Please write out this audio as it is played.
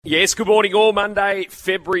Yes, good morning all. Monday,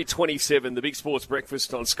 February 27, the Big Sports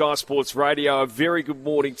Breakfast on Sky Sports Radio. A very good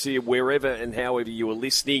morning to you wherever and however you are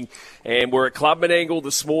listening. And we're at Club Menangle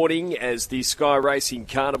this morning as the Sky Racing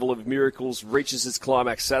Carnival of Miracles reaches its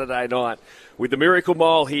climax Saturday night with the Miracle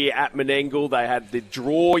Mile here at Menangle. They had the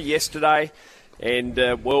draw yesterday and,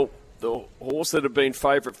 the horse that had been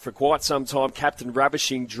favourite for quite some time, Captain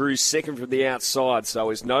Ravishing, drew second from the outside, so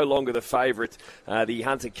is no longer the favourite. The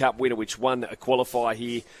Hunter Cup winner, which won a qualifier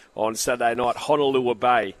here on Saturday night, Honolulu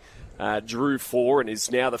Bay, drew 4 and is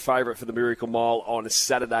now the favourite for the Miracle Mile on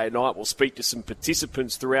Saturday night. We'll speak to some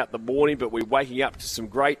participants throughout the morning, but we're waking up to some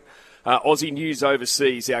great Aussie news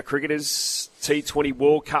overseas. Our cricketers, T20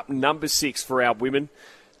 World Cup number 6 for our women.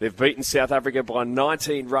 They've beaten South Africa by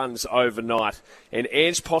 19 runs overnight. And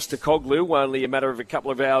Ange Postecoglou, only a matter of a couple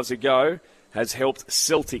of hours ago, has helped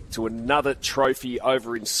Celtic to another trophy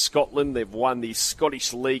over in Scotland. They've won the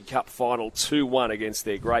Scottish League Cup final 2-1 against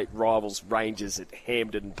their great rivals Rangers at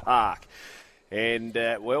Hampden Park. And,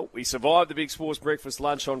 we survived the Big Sports Breakfast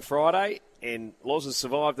lunch on Friday, and Loz has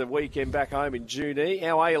survived the weekend back home in Junee.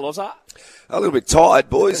 How are you, Loza? A little bit tired,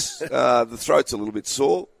 boys. The throat's a little bit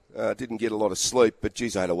sore. Didn't get a lot of sleep, but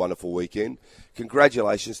geez, I had a wonderful weekend.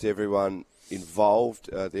 Congratulations to everyone involved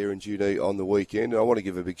there in Junee on the weekend. And I want to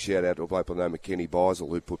give a big shout out to a bloke by the name of Kenny Beisel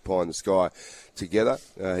who put Pie in the Sky together.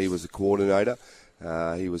 He was the coordinator.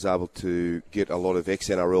 He was able to get a lot of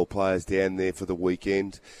ex-NRL players down there for the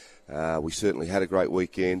weekend. We certainly had a great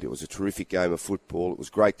weekend. It was a terrific game of football. It was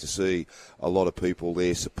great to see a lot of people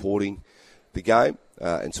there supporting the game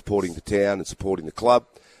and supporting the town and supporting the club.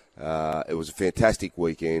 It was a fantastic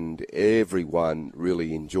weekend. Everyone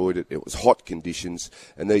really enjoyed it. It was hot conditions,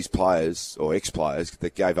 and these players, or ex-players,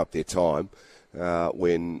 that gave up their time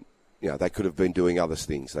when they could have been doing other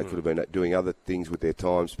things. They could have been doing other things with their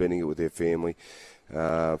time, spending it with their family.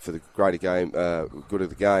 For the greater game, good of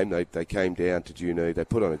the game, they came down to Junee. They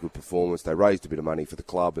put on a good performance. They raised a bit of money for the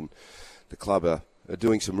club, and the club are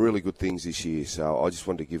doing some really good things this year. So I just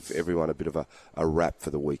wanted to give everyone a bit of a wrap for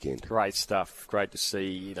the weekend. Great stuff. Great to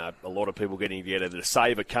see, a lot of people getting together to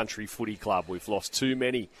save a country footy club. We've lost too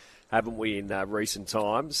many, haven't we, in recent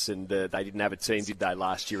times? And they didn't have a team, did they,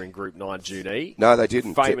 last year in Group 9 Junee? No, they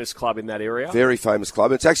didn't. Famous club in that area. Very famous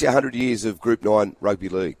club. It's actually 100 years of Group 9 Rugby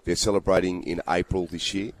League. They're celebrating in April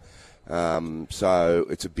this year. So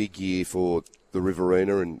it's a big year for the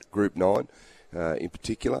Riverina and Group 9 in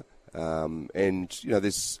particular.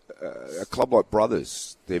 There's a club like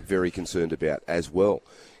Brothers they're very concerned about as well.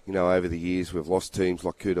 Over the years we've lost teams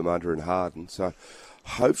like Cootamundra and Harden. So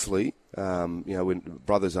hopefully, when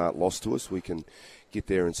Brothers aren't lost to us, we can get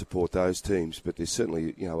there and support those teams. But there's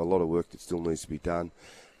certainly, a lot of work that still needs to be done.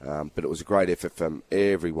 But it was a great effort from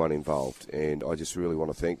everyone involved, and I just really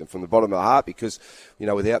want to thank them from the bottom of my heart because,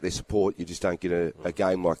 without their support, you just don't get a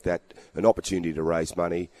game like that, an opportunity to raise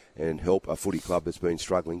money and help a footy club that's been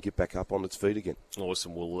struggling get back up on its feet again.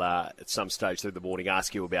 Awesome. We'll, at some stage through the morning,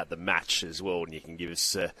 ask you about the match as well, and you can give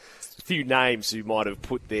us a few names who might have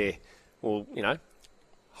put their,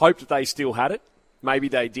 hoped that they still had it. Maybe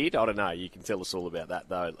they did. I don't know. You can tell us all about that,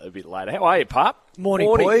 though, a bit later. How are you, Pup? Morning,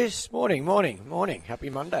 boys. Morning.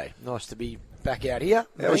 Happy Monday. Nice to be back out here.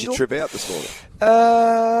 How was your trip out this morning?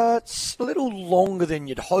 It's a little longer than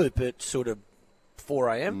you'd hope at sort of 4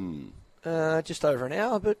 a.m. Just over an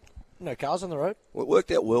hour, but no cars on the road. Well, it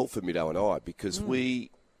worked out well for Middo and I because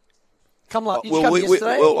we... Come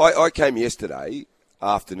yesterday? I came yesterday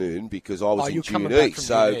afternoon because I was in Junee,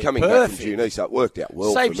 coming back from Junee, so it worked out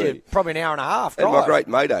well Saved for me. you probably an hour and a half. And my great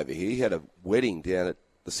mate over here, he had a wedding down at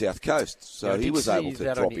the South Coast, so he was able to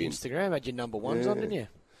drop in. Instagram had your number ones on, didn't you?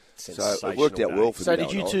 So it worked out well for me. So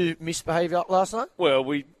did you two misbehave last night? Well,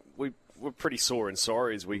 we were pretty sore and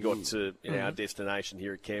sorry as we got to our destination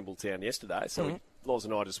here at Campbelltown yesterday. So Loz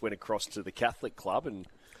and I just went across to the Catholic Club and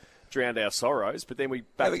drowned our sorrows, but then we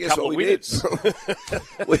backed a couple of winners.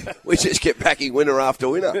 we just kept backing winner after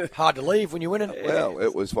winner. Hard to leave when you're winning. Well,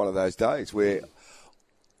 it was one of those days where,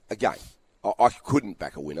 again, I couldn't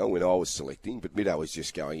back a winner when I was selecting, but Middo was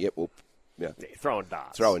just going, throwing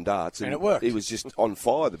darts. And it worked. He was just on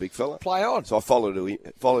fire, the big fella. Play on. So I followed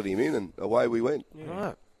him in, and away we went.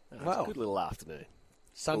 Right. Well, a good little afternoon.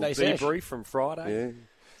 Sunday sesh. Debrief from Friday. Yeah.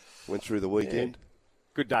 Went through the weekend. Yeah.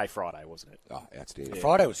 Good day Friday, wasn't it? Oh, outstanding. Yeah.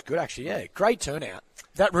 Friday was good, actually, yeah. Great turnout.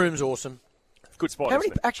 That room's awesome. Good spot, how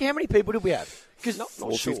many people did we have? Because not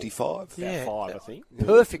 455. Sure. About 5, I think.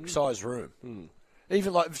 Perfect size room.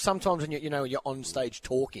 Even like sometimes when you're on stage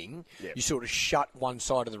talking, you sort of shut one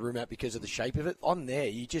side of the room out because of the shape of it. On there,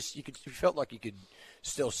 you felt like you could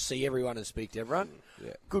still see everyone and speak to everyone.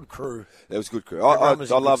 Yeah. Good crew. That was good crew. I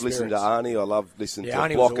love listening to Arnie. I love listening to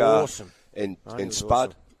Arnie Blocker was awesome. and Spud.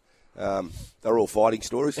 Awesome. They're all fighting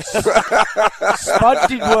stories. Spud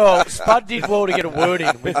did well. Spud did well to get a word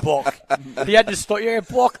in with Block. He had to stop. Yeah,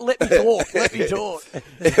 Block, let me talk. Let me talk.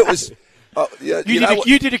 It was.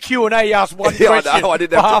 You did a Q&A. You asked one Yeah, question I know. I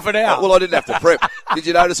didn't for have half to, an hour. Well, I didn't have to prep. Did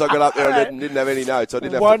you notice I got up there and didn't have any notes? I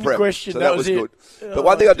didn't have One to prep. question, So that was it. good. But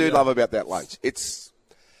one thing I do love about that lunch, it's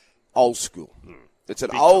old school. It's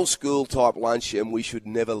an old school type lunch, and we should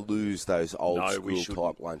never lose those old school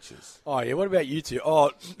type lunches. Oh, yeah, what about you two?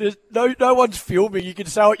 Oh, there's no one's filming. You can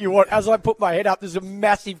say what you want. As I put my head up, there's a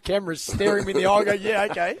massive camera staring me in the eye. I go, yeah,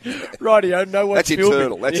 okay. Rightio, no one's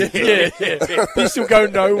filming. That's internal. Yeah. This will go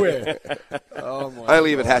nowhere. Oh, my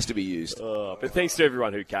Only if it has to be used. But thanks to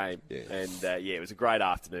everyone who came. Yeah. And, it was a great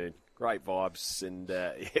afternoon. Great vibes. And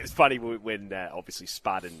it was funny when obviously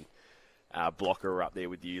Spud and Blocker were up there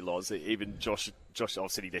with you, Loz. Even Josh, I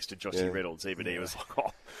was sitting next to Joshy Reynolds. Even he was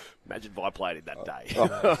like, imagine if I played in that day.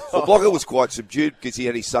 Well, Blocker was quite subdued because he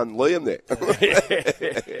had his son Liam there.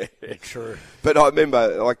 True. But I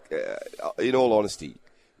remember, in all honesty,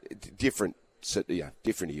 different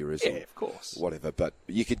eras. Yeah, of course. Whatever. But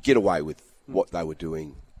you could get away with what they were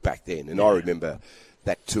doing back then. And I remember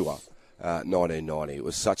that tour, 1990. It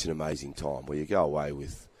was such an amazing time where you go away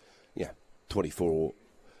with 24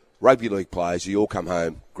 rugby league players. You all come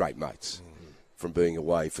home great mates from being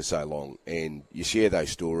away for so long, and you share those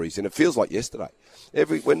stories, and it feels like yesterday.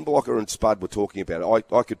 When Blocker and Spud were talking about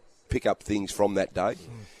it, I could pick up things from that day.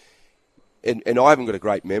 And I haven't got a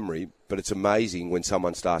great memory, but it's amazing when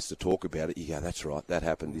someone starts to talk about it. You go, that's right, that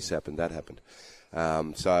happened, this happened, that happened.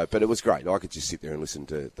 But it was great. I could just sit there and listen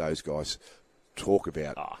to those guys talk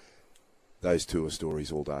about those tour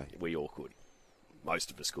stories all day. We all could. Most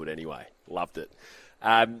of us could anyway. Loved it.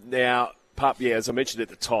 Now, Pup, as I mentioned at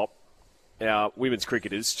the top, our women's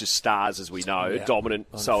cricketers, just stars as we know, dominant.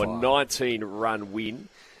 So a 19-run win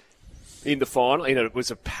in the final. And it was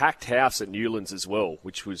a packed house at Newlands as well,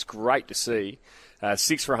 which was great to see.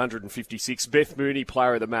 6 for 156. Beth Mooney,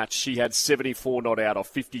 player of the match. She had 74 not out off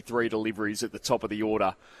 53 deliveries at the top of the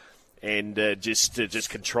order, and just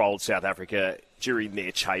controlled South Africa during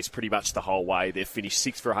their chase pretty much the whole way. They finished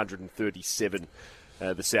 6 for 137.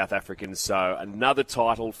 The South Africans. So another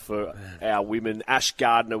title for our women. Ash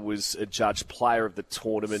Gardner was adjudged player of the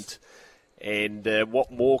tournament. And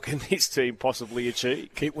what more can this team possibly achieve?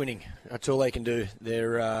 Keep winning. That's all they can do.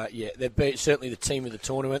 They've beat certainly the team of the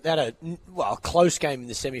tournament. They had a close game in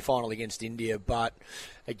the semi-final against India, but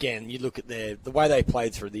again, you look at the way they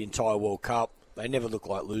played through the entire World Cup. They never look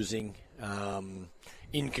like losing.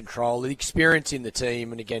 In control, the experience in the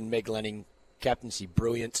team, and again, Meg Lanning. Captaincy,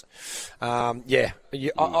 brilliant.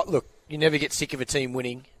 Look, you never get sick of a team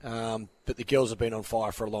winning, but the girls have been on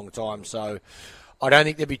fire for a long time, so I don't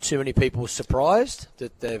think there'll be too many people surprised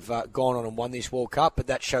that they've gone on and won this World Cup, but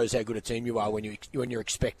that shows how good a team you are when you're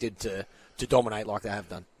expected to dominate like they have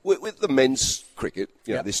done. With the men's cricket,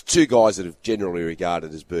 there's two guys that are generally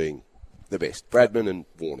regarded as being the best, Bradman and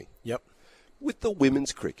Warney. Yep. With the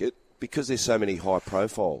women's cricket, because there's so many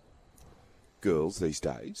high-profile girls these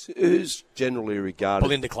days, who's generally regarded...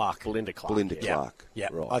 Belinda Clark. Yeah,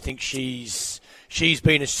 right. I think she's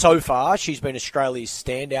been, so far, she's been Australia's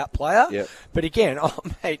standout player. Yep. But again,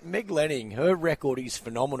 Meg Lanning, her record is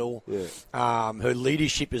phenomenal. Yeah. Her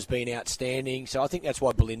leadership has been outstanding. So I think that's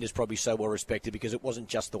why Belinda's probably so well respected, because it wasn't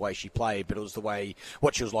just the way she played, but it was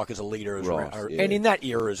what she was like as a leader. And in that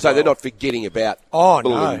era as well. So they're not forgetting about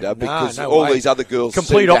Belinda, because all these other girls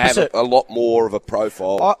seem to have a lot more of a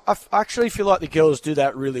profile. I actually feel like the girls do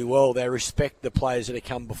that really well. They respect the players that have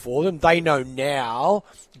come before them. They know now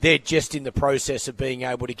they're just in the process of being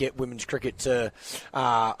able to get women's cricket to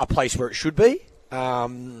a place where it should be.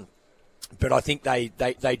 But I think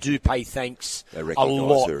they do pay thanks a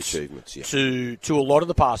lot their achievements, to a lot of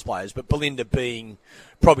the past players, but Belinda being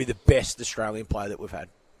probably the best Australian player that we've had.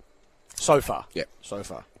 So far. Yep. So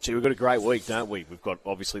far. Gee, we've got a great week, don't we? We've got,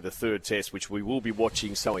 obviously, the third test, which we will be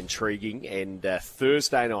watching, so intriguing. And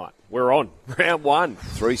Thursday night, we're on. Round 1.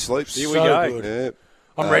 3 sleeps. Here we go. Good.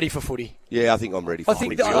 Yeah. I'm ready for footy. Yeah, I think I'm ready for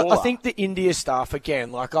footy. I think the India stuff,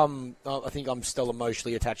 again, I think I'm still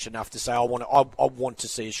emotionally attached enough to say I want to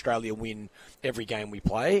see Australia win every game we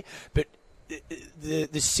play. But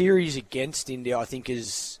the series against India, I think,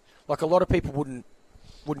 is, like, a lot of people wouldn't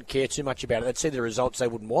care too much about it. They'd see the results, they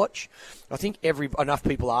wouldn't watch. I think enough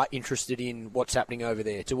people are interested in what's happening over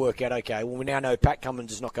there to work out, okay, well, we now know Pat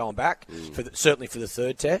Cummins is not going back, certainly for the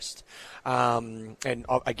third test. And,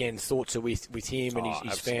 again, thoughts are with him and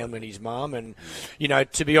his family and his mum. And,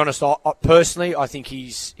 to be honest, I personally, I think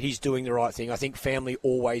he's doing the right thing. I think family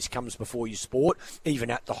always comes before your sport,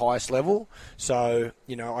 even at the highest level. So,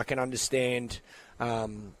 I can understand...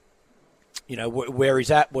 where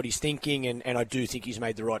he's at, what he's thinking, and I do think he's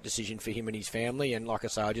made the right decision for him and his family. And like I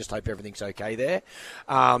say, I just hope everything's okay there.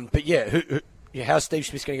 But how's Steve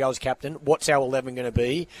Smith going to go as captain? What's our 11 going to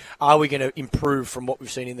be? Are we going to improve from what we've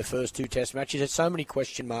seen in the first 2 Test matches? There's so many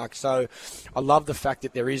question marks. So I love the fact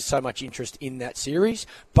that there is so much interest in that series,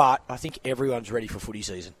 but I think everyone's ready for footy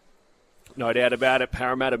season. No doubt about it.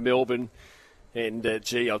 Parramatta, Melbourne, and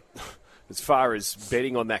as far as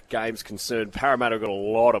betting on that game's concerned, Parramatta got a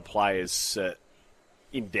lot of players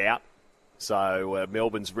in doubt. So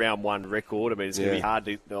Melbourne's round 1 record. I mean, it's going to be hard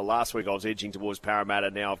to... last week I was edging towards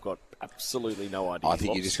Parramatta. Now I've got absolutely no idea. I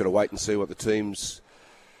think you just got to wait and see what the teams,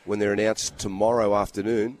 when they're announced tomorrow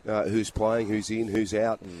afternoon, who's playing, who's in, who's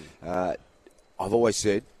out. I've always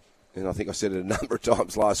said, and I think I said it a number of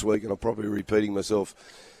times last week, and I'm probably repeating myself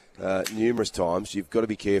numerous times, you've got to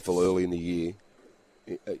be careful early in the year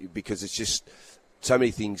because it's just so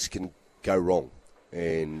many things can go wrong,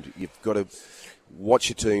 and you've got to watch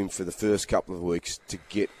your team for the first couple of weeks to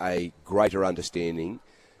get a greater understanding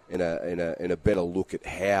and a better look at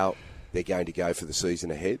how they're going to go for the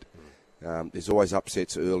season ahead. There's always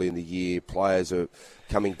upsets early in the year. Players are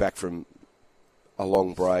coming back from a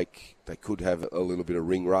long break. They could have a little bit of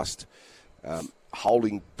ring rust.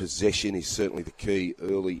 Holding possession is certainly the key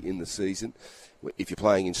early in the season if you're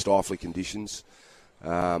playing in stifling conditions.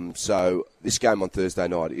 So this game on Thursday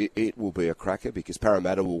night, it will be a cracker because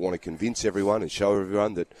Parramatta will want to convince everyone and show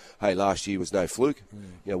everyone that, hey, last year was no fluke.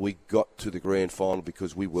 We got to the grand final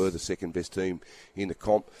because we were the second best team in the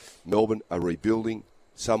comp. Melbourne are rebuilding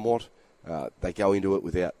somewhat. They go into it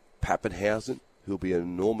without Pappenhausen, who'll be an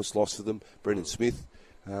enormous loss for them. Brendan Smith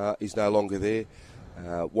is no longer there.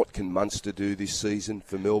 What can Munster do this season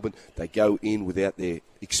for Melbourne? They go in without their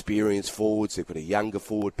experienced forwards. They've got a younger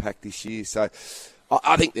forward pack this year. So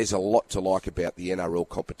I think there's a lot to like about the NRL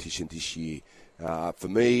competition this year. For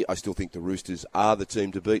me, I still think the Roosters are the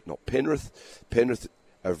team to beat, not Penrith. Penrith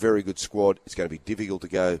are a very good squad. It's going to be difficult to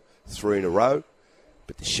go 3 in a row.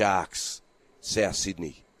 But the Sharks, South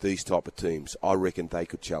Sydney, these type of teams, I reckon they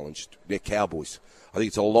could challenge. They're Cowboys. I think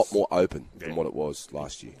it's a lot more open than what it was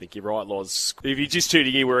last year. I think you're right, Loz. If you're just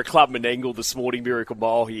tuning in, we're at Club Menangle this morning, Miracle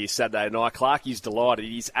Mile here Saturday night. Clark is delighted.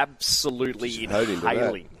 He's absolutely inhaling a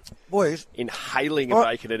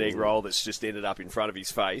bacon and egg roll that's just ended up in front of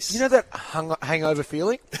his face. You know that hangover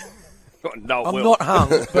feeling? No, I'm not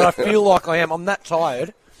hung, but I feel like I am. I'm that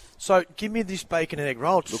tired. So give me this bacon and egg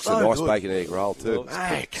roll. It's looks so a nice good. bacon and egg roll too. Well,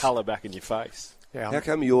 it's colour back in your face. Yeah, how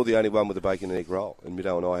come you're the only one with a bacon and egg roll and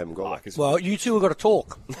Mido and I haven't got it? Well, you two have got to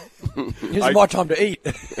talk. This is my time to eat.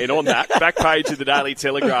 And on that, back page of the Daily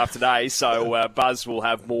Telegraph today, so Buzz will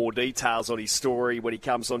have more details on his story when he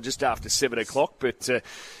comes on just after 7 o'clock, but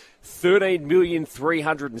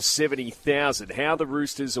 13,370,000. How the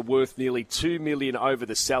Roosters are worth nearly $2 million over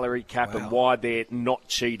the salary cap and why they're not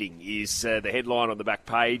cheating is the headline on the back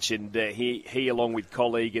page, and he along with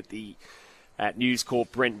colleague at News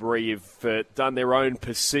Corp, Brent Bree, have done their own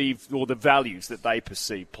perceived, or the values that they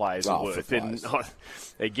perceive players are worth. And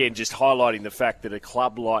again, just highlighting the fact that a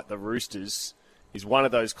club like the Roosters is one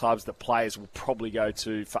of those clubs that players will probably go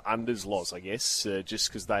to for unders loss, I guess, just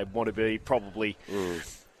because they want to be probably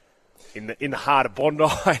in the heart of Bondi.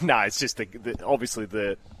 No, it's just obviously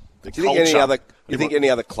the Do you think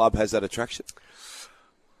any other club has that attraction?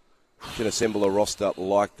 Can assemble a roster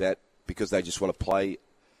like that because they just want to play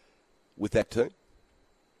with that team,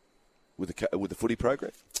 with the footy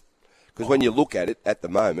program? Because when you look at it at the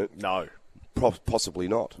moment, no, possibly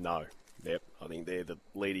not. No, yep. I think they're the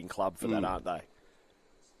leading club for that, aren't they?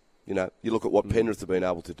 You look at what Penrith have been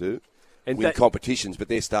able to do and win competitions, but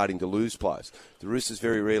they're starting to lose players. The Roosters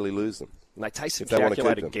very rarely lose them. And they take some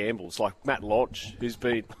calculated gambles, like Matt Lodge, who's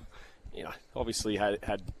been, obviously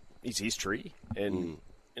had his history, and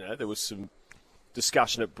there was some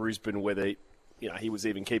discussion at Brisbane whether he was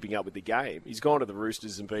even keeping up with the game. He's gone to the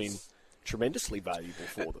Roosters and been tremendously valuable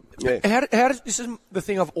for them. Yeah. How does this is the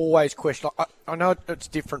thing I've always questioned. I know it's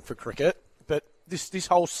different for cricket, but this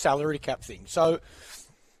whole salary cap thing. So,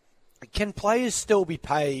 can players still be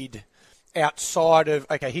paid outside of?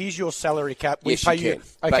 Okay, here's your salary cap. We yes, pay you can.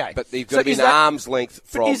 Okay, but you've got to be an arm's length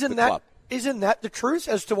from the club. Isn't that the truth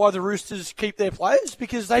as to why the Roosters keep their players?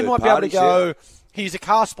 Because they might be able to go. He's a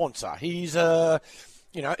car sponsor. He's a.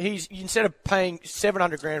 He's instead of paying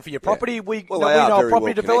 $700,000 for your property, we know a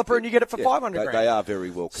property developer, and you get it for $500,000. They are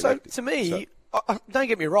very well connected. So to me, don't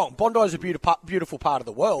get me wrong, Bondi is a beautiful part of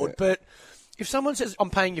the world. But if someone says I'm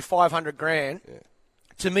paying you $500,000,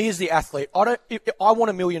 to me as the athlete, I want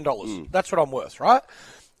 $1 million. That's what I'm worth, right?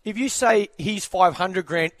 If you say he's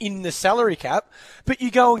 $500,000 in the salary cap, but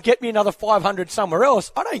you go and get me another $500,000 somewhere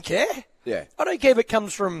else, I don't care. Yeah, I don't care if it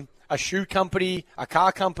comes from a shoe company, a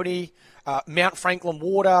car company, Mount Franklin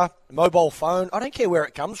water, mobile phone. I don't care where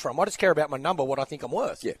it comes from. I just care about my number, what I think I'm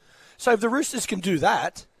worth. Yeah. So if the Roosters can do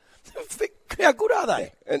that, how good are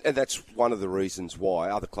they? Yeah. And that's one of the reasons why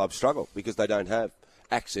other clubs struggle, because they don't have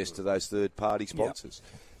access to those third-party sponsors.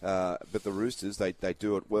 But the Roosters, they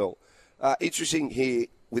do it well. Interesting here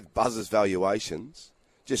with Buzz's valuations,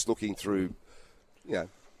 just looking through,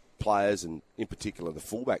 players and in particular the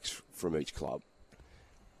fullbacks from each club.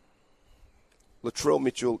 Latrell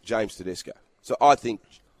Mitchell, James Tedesco. So I think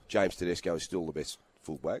James Tedesco is still the best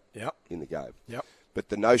fullback in the game. Yep. But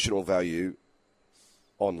the notional value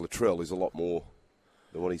on Latrell is a lot more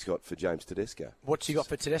than what he's got for James Tedesco. What's he got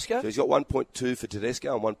for Tedesco? So he's got 1.2 for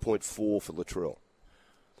Tedesco and 1.4 for Latrell.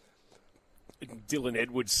 Dylan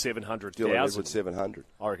Edwards, 700,000. Dylan Edwards, 700.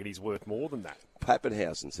 I reckon he's worth more than that.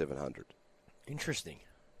 Pappenhausen, 700. Interesting.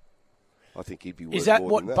 I think he'd be worth Is that more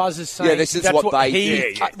what than that. Buzz is saying? Yeah, this is that's what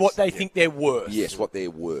they what they think they're worth. Yes, what they're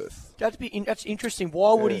worth. That's interesting.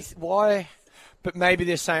 Why would he? Why? But maybe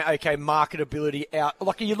they're saying, okay, marketability out.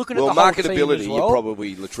 Like, are you looking at the whole team marketability? as well?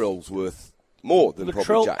 Probably Latrell's worth more than probably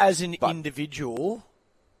Latrell James. as an individual.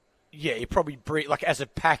 Yeah, he probably as a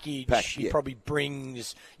package. He probably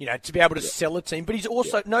brings to be able to sell a team. But he's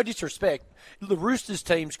also no disrespect. The Roosters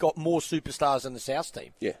team's got more superstars than the South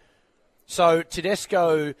team. Yeah. So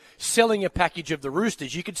Tedesco selling a package of the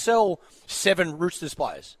Roosters, you could sell 7 Roosters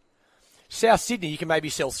players. South Sydney, you can maybe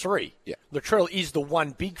sell 3. Yeah. Latrell is the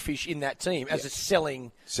one big fish in that team as a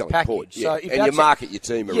selling package. Point. Yeah. So and you market your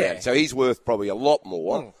team around. Yeah. So he's worth probably a lot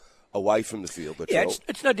more away from the field. Latrell. Yeah,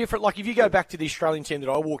 it's no different. Like if you go back to the Australian team that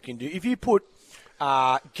I walked into, if you put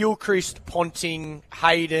Gilchrist, Ponting,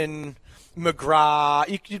 Hayden,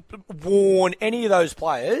 McGrath, Warren, any of those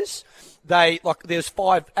players, there's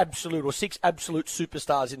 5 absolute or 6 absolute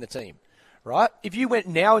superstars in the team, right? If you went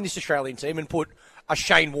now in this Australian team and put a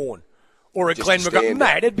Shane Warne or a Glenn McGrath,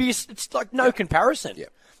 mate, it's like no comparison.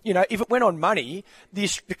 Yeah. If it went on money, the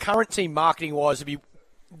current team marketing-wise would be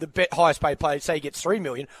the highest paid player, say he gets $3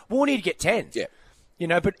 million, Warney'd get 10.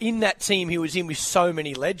 Yeah. But in that team he was in with so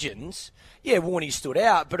many legends, Warney stood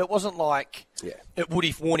out, but it wasn't like it would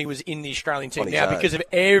if Warney was in the Australian team now because of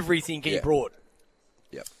everything he brought.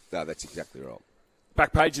 Yeah, no, that's exactly right.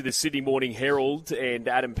 Back page of the Sydney Morning Herald, and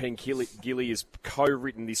Adam Penkilly has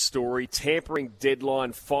co-written this story. Tampering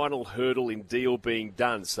deadline, final hurdle in deal being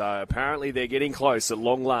done. So apparently they're getting close at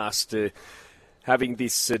long last to having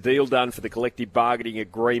this deal done for the collective bargaining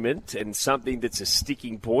agreement. And something that's a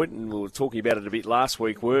sticking point, and we were talking about it a bit last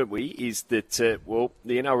week, weren't we, is that, the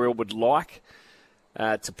NRL would like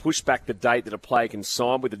to push back the date that a player can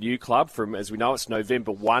sign with a new club from, as we know, it's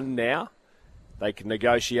November 1 now. They can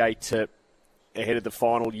negotiate ahead of the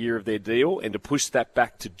final year of their deal, and to push that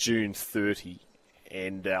back to June 30.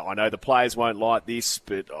 And I know the players won't like this,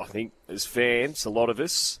 but I think as fans, a lot of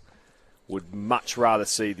us would much rather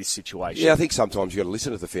see this situation. Yeah, I think sometimes you've got to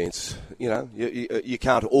listen to the fans. You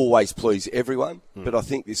can't always please everyone, but I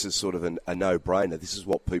think this is sort of a no-brainer. This is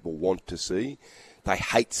what people want to see. They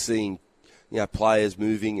hate seeing players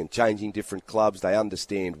moving and changing different clubs. They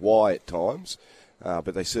understand why at times.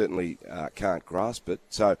 But they certainly can't grasp it.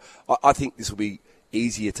 So I think this will be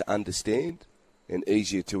easier to understand and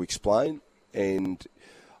easier to explain. And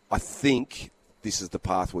I think this is the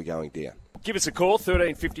path we're going down. Give us a call,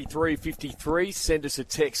 1353 53. Send us a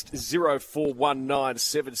text, 0419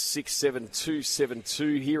 767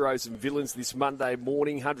 272. Heroes and Villains this Monday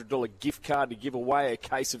morning. $100 gift card to give away. A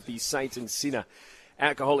case of the Saint and Sinner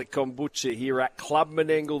alcoholic kombucha here at Club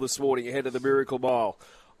Menangle this morning ahead of the Miracle Mile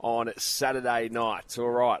on Saturday night. All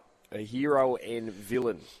right, a hero and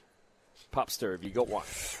villain. Pupster, have you got one?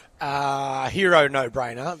 Hero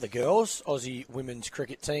no-brainer, the girls. Aussie women's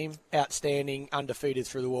cricket team. Outstanding, undefeated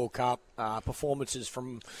through the World Cup. Performances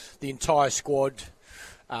from the entire squad.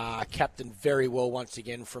 Captained very well once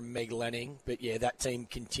again from Meg Lanning. But, that team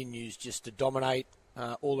continues just to dominate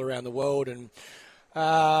all around the world. And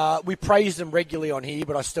we praise them regularly on here,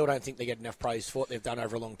 but I still don't think they get enough praise for what they've done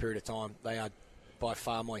over a long period of time. They are by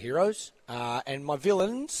far my heroes. And my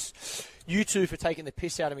villains, you two for taking the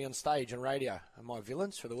piss out of me on stage and radio are my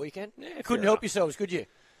villains for the weekend. Yeah, couldn't help yourselves, could you?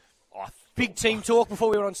 Big team talk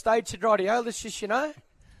before we were on stage. Said, rightio, let's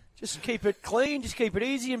just keep it clean, just keep it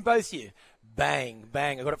easy, and both of you. Bang,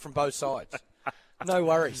 bang. I got it from both sides. No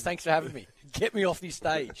worries. Thanks for having me. Get me off this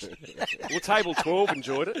stage. Well, Table 12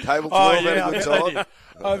 enjoyed it. Table 12 had a good time.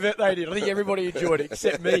 I bet they did. I think everybody enjoyed it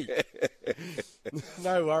except me.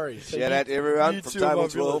 No worries. Shout out to everyone you from two are Table my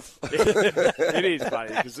 12. It is funny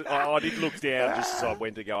because I did look down just as I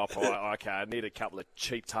went to go up. I need a couple of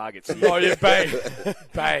cheap targets. Oh, yeah, bang.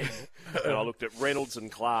 Bang. And I looked at Reynolds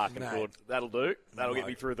and Clark and Mate. thought, that'll do. That'll get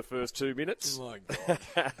me through the first 2 minutes. Oh, my God.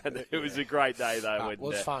 And it was a great day, though. It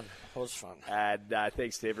was fun. It was fun. And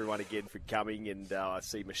thanks to everyone again for coming. And I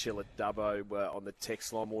see Michelle at Dubbo on the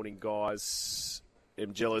text line. Morning, guys.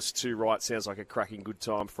 I'm jealous too, right? Sounds like a cracking good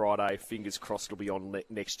time Friday. Fingers crossed it'll be on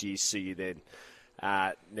next year. See you then.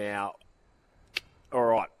 Now, all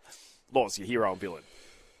right. Loz, your hero and villain.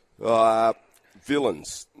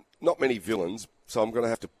 Villains. Not many villains, so I'm going to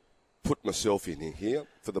have to put myself in here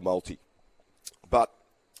for the multi. But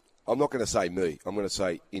I'm not going to say me. I'm going to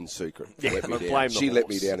say in secret. Yeah, let me blame down. the She let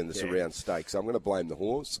horse. me down in the surround stakes. So I'm going to blame the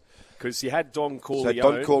horse. Because you had Don Corleone. So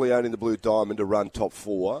Don Corleone in the Blue Diamond to run top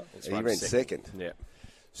 4. And he ran second. Yeah.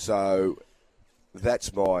 So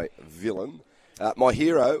that's my villain. My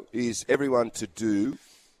hero is everyone to do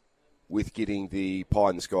with getting the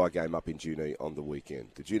Pie in the Sky game up in Junee on the weekend.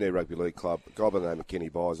 The Junee Rugby League Club, a guy by the name of Kenny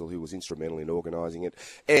Beisel, who was instrumental in organising it,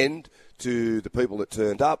 and to the people that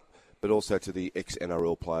turned up, but also to the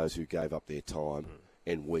ex-NRL players who gave up their time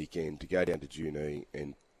and weekend to go down to Junee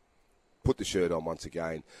and put the shirt on once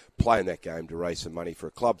again, play in that game to raise some money for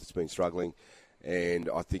a club that's been struggling. And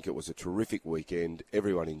I think it was a terrific weekend.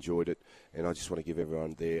 Everyone enjoyed it. And I just want to give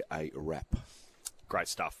everyone there a wrap. Great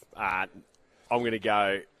stuff. I'm going to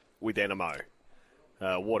go with NMO.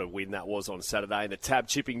 What a win that was on Saturday. And the Tab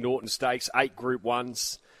Chipping Norton Stakes, 8 Group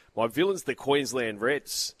 1s. My villains, the Queensland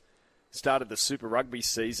Reds, started the Super Rugby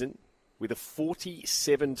season with a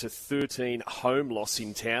 47-13 home loss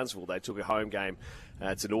in Townsville. They took a home game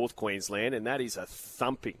to North Queensland, and that is a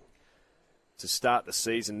thumping to start the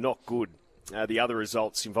season. Not good. The other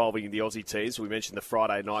results involving the Aussie teams, we mentioned the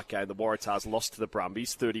Friday night game. The Waratahs lost to the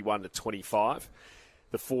Brumbies 31-25.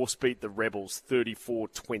 The Force beat the Rebels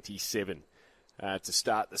 34-27 to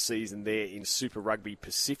start the season there in Super Rugby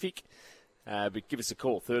Pacific. But give us a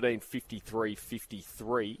call,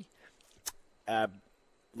 13-53-53.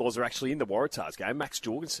 Laws are actually in the Waratahs game. Max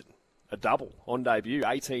Jorgensen, a double on debut,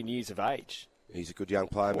 18 years of age. He's a good young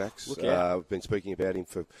player, Max. Look out. We've been speaking about him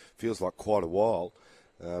for feels like quite a while.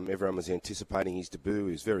 Everyone was anticipating his debut.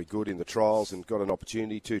 He was very good in the trials and got an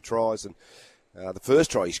opportunity, 2 tries. And the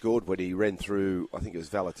first try he scored when he ran through, I think it was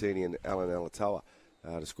Valetini and Alan Alatoa,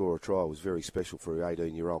 to score a try was very special for an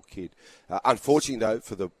 18-year-old kid. Unfortunately, though,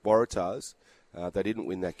 for the Waratahs, they didn't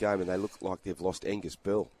win that game, and they look like they've lost Angus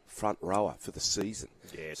Bell, front rower, for the season.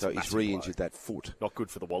 Yeah, so he's re-injured that foot. Not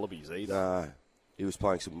good for the Wallabies either. No, he was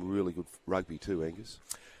playing some really good rugby too, Angus.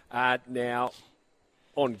 Now,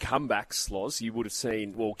 on comebacks, Loz, you would have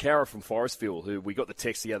seen, Cara from Forestville, who we got the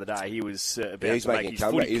text the other day. He was about he's to make making his a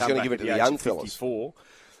comeback. footy He's going to give it at to the age young of fellas. 54.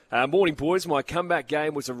 Morning, boys. My comeback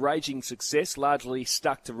game was a raging success, largely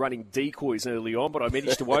stuck to running decoys early on, but I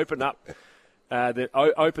managed to open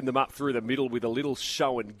them up through the middle with a little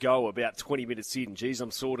show and go about 20 minutes in. Geez,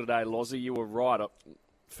 I'm sore today, Lozzie. You were right. I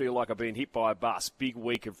feel like I've been hit by a bus. Big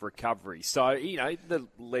week of recovery. So, the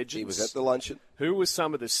legends. He was at the luncheon. Who were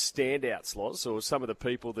some of the standouts, Loz, or some of the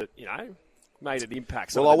people that, made an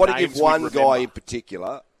impact? Well, I want to give one guy in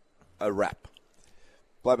particular a rap.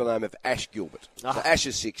 By the name of Ash Gilbert. So Ash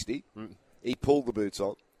is 60. He pulled the boots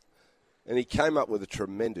on, and he came up with a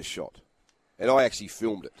tremendous shot. And I actually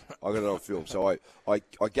filmed it. I got it on film. So I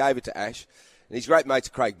gave it to Ash, and he's great mates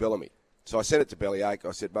Craig Bellamy. So I sent it to Bellyache.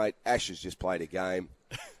 I said, mate, Ash has just played a game,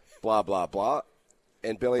 blah, blah, blah.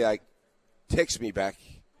 And Bellyache texts me back,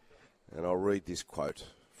 and I'll read this quote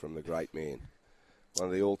from the great man, one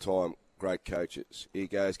of the all-time great coaches. He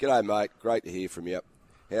goes, "G'day, mate. Great to hear from you.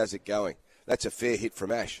 How's it going? That's a fair hit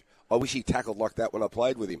from Ash. I wish he tackled like that when I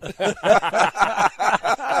played with him." But,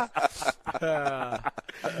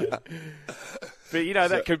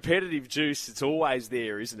 that competitive juice, it's always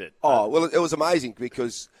there, isn't it? Oh, well, it was amazing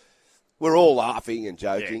because we're all laughing and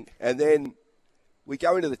joking. Yeah. And then we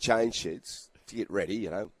go into the change sheds to get ready,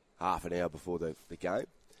 half an hour before the game.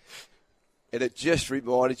 And it just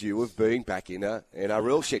reminded you of being back in a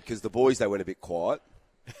real shed because the boys, they went a bit quiet.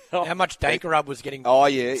 How much Dankerub was getting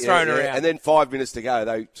thrown around. And then 5 minutes to go,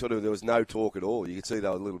 there was no talk at all. You could see they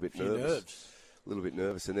were a little bit nervous. A little bit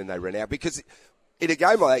nervous, and then they ran out. Because in a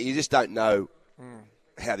game like that, you just don't know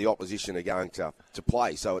how the opposition are going to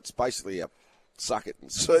play. So it's basically a suck it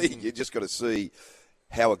and see. You just got to see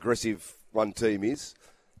how aggressive one team is.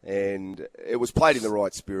 And it was played in the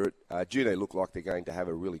right spirit. Junee look like they're going to have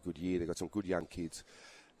a really good year. They've got some good young kids.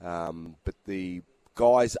 But the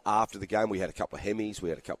guys after the game, we had a couple of Hemis, we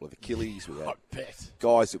had a couple of Achilles, we had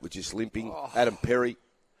guys that were just limping. Adam Perry,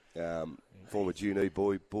 former Junee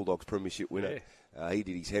boy, Bulldogs premiership winner. He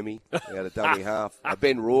did his hemi out of dummy half.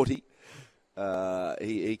 Ben Rorty,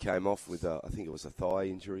 he came off with, I think it was a thigh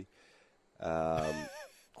injury.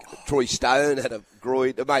 Troy Stone had a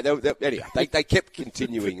groin. Mate, anyway, they kept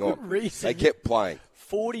continuing on. They kept playing.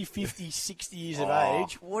 40, 50, 60 years of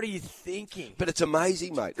age. What are you thinking? But it's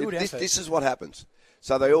amazing, mate. Good effort. This is what happens.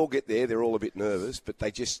 So they all get there. They're all a bit nervous, but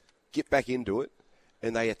they just get back into it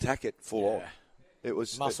and they attack it full on. It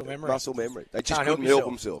was muscle memory. Muscle memory. They just Can't couldn't help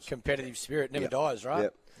themselves. Competitive spirit never dies, right?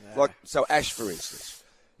 Yep. Like, so Ash, for instance,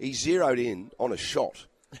 he zeroed in on a shot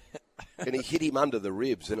and he hit him under the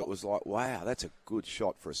ribs, and it was like, wow, that's a good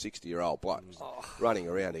shot for a 60-year-old bloke running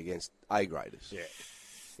around against A-graders. Yeah.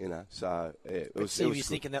 You know, so it was. See, he was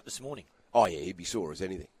thinking that this morning. Oh yeah, he'd be sore as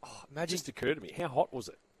anything. Imagine. Just occurred to me. How hot was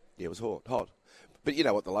it? Yeah, it was hot. But you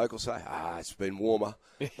know what the locals say? It's been warmer.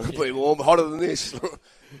 It's been warmer, hotter than this.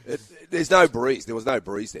 There's no breeze. There was no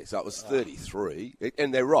breeze there, so it was 33.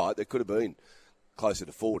 And they're right. There could have been closer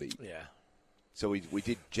to 40. Yeah. So we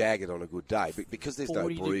did jag it on a good day, but because there's no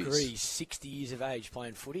breeze. 40 degrees, 60 years of age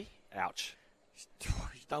playing footy. Ouch.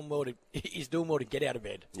 He's doing well to get out of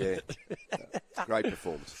bed. Yeah. Great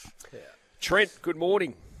performance. Yeah. Trent, good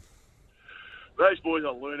morning. Those boys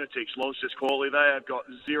are lunatics, Loz just quietly. They have got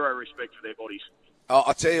zero respect for their bodies.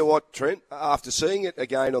 I'll tell you what, Trent, after seeing it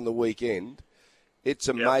again on the weekend, it's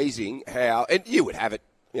amazing how, and you would have it,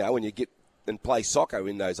 you know, when you get and play soccer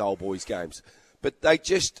in those old boys games. But they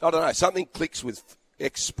just, I don't know, something clicks with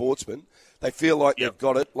ex-sportsmen. They feel like they've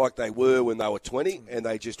got it like they were when they were 20, and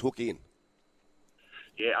they just hook in.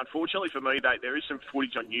 Yeah, unfortunately for me, there is some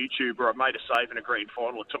footage on YouTube where I made a save in a grand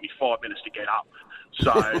final. It took me 5 minutes to get up.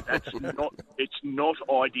 So it's not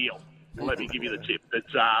ideal. Let me give you the tip. But,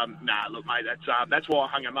 look, mate, that's why I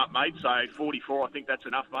hung him up, mate. So 44, I think that's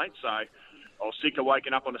enough, mate. So I was sick of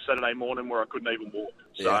waking up on a Saturday morning where I couldn't even walk.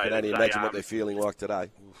 Yeah, so I can only imagine what they're feeling like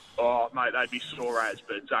today. Oh, mate, they'd be sore as.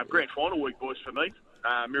 But grand final week, boys, for me.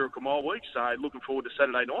 Miracle Mile week. So looking forward to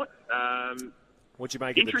Saturday night. What'd you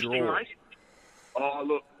make of the draw? Interesting, mate. Oh,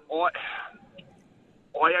 look,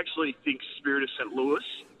 I actually think Spirit of St. Louis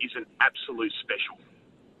is an absolute special.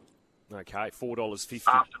 Okay, $4.50.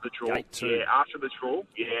 After the draw. Yeah, after the draw.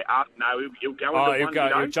 Yeah, he'll go into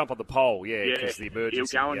one. He'll jump on the pole, because the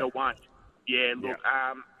emergency. He'll go into one. Yeah, look,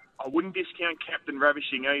 I wouldn't discount Captain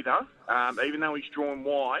Ravishing either, even though he's drawn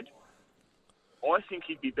wide. I think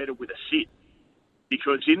he'd be better with a sit,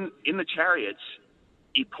 because in the Chariots,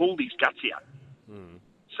 he pulled his guts out.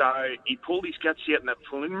 So he pulled his guts out in the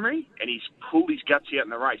preliminary, and he's pulled his guts out in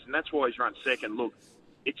the race, and that's why he's run second. Look,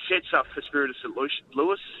 it sets up for Spirit of St.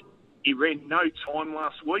 Louis. He ran no time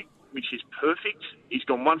last week, which is perfect. He's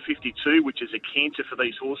gone 152, which is a canter for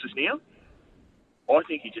these horses now. I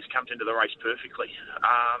think he just comes into the race perfectly.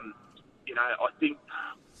 I think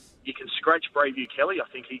you can scratch Braveview Kelly. I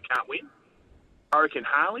think he can't win. I reckon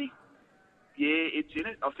Harley, it's in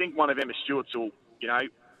it. I think one of Emma Stewart's will,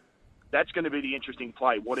 that's going to be the interesting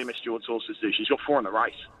play, what Emma Stewart's horses do. She's got 4 in the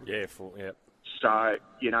race. Yeah, 4, yeah. So,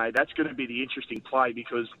 that's going to be the interesting play,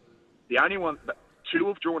 because the only one, 2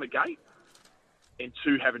 have drawn a gate and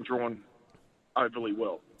 2 haven't drawn overly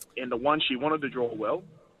well. And the one she wanted to draw well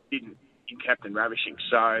didn't, in Captain Ravishing.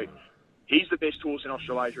 So he's the best horse in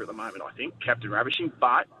Australasia at the moment, I think, Captain Ravishing.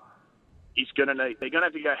 But they're going to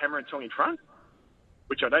have to go hammer and tong in front,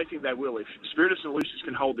 which I don't think they will. If Spirit of St. Lucius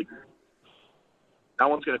can hold no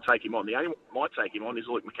one's going to take him on. The only one who might take him on is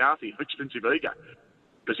Luke McCarthy, Expensive Ego,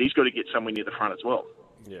 because he's got to get somewhere near the front as well.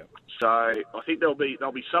 Yeah. So I think they'll be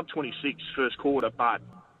sub 26 first quarter, but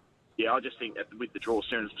I just think that with the draw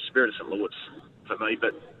soon as Spirit of St. Louis for me.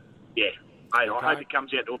 But I hope it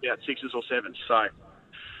comes out to about 6s or 7s. So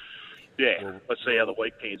let's see how the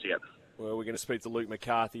week pans out. Well, we're going to speak to Luke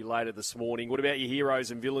McCarthy later this morning. What about your heroes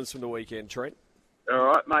and villains from the weekend, Trent? All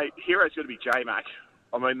right, mate. Hero's got to be J-Mac.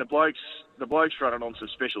 I mean, the bloke's running on some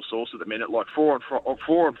special sauce at the minute. Like 4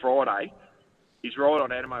 on Friday, his ride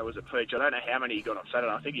on Animo was a peach. I don't know how many he got on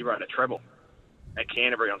Saturday. I think he rode a treble at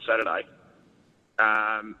Canterbury on Saturday.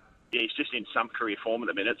 He's just in some career form at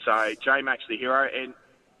the minute. So J-Mac's the hero. And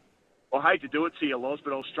I hate to do it to you, Loz,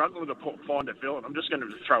 but I was struggling to find a villain. I'm just going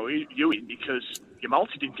to throw you in because your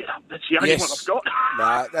multi didn't get up. That's the only one I've got.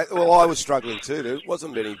 I was struggling too. There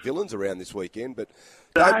wasn't many villains around this weekend, but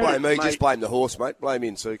don't blame me. Mate. Just blame the horse, mate. Blame me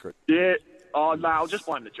in secret. Yeah. Oh, no, I'll just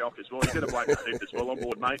blame the jock as well. You've got to blame the thief as well on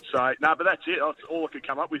board, mate. So, no, but that's it. That's all I could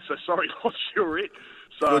come up with. So, sorry, Loz, you're it.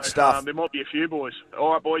 So, good stuff. There might be a few boys.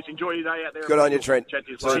 All right, boys, enjoy your day out there. Good on you, Trent. Chat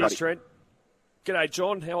to you later. later. Cheers, Trent. G'day,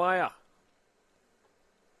 John. How are you?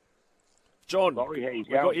 John, Laurie, how you we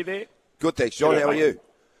going? got you there? Good, thanks, John. How are you?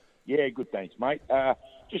 Yeah, good, thanks, mate.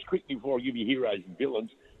 Just quickly before I give you heroes and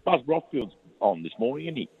villains, Buzz Rockfield's on this morning,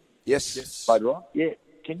 isn't he? Yes. Later on? Yeah.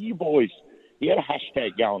 Can you boys... He had a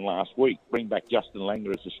hashtag going last week, bring back Justin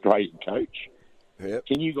Langer as Australian coach. Yep.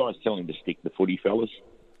 Can you guys tell him to stick the footy, fellas?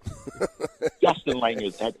 Justin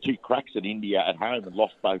Langer's had 2 cracks at India at home and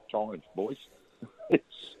lost both times, boys.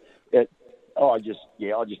 I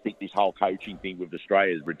just think this whole coaching thing with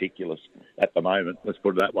Australia is ridiculous at the moment. Let's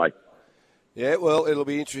put it that way. Yeah, well, it'll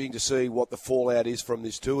be interesting to see what the fallout is from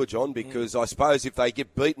this tour, John, because I suppose if they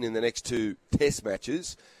get beaten in the next 2 test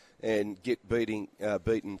matches and get beaten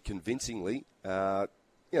convincingly, there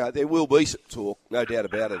will be some talk, no doubt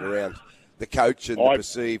about it, around the coach and the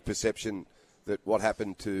perceived perception that what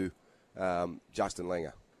happened to Justin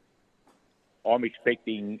Langer. I'm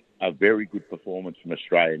expecting a very good performance from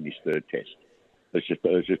Australia in this 3rd test. Let's just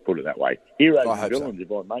put it that way. Heroes and villains,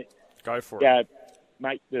 if I may. Go for it.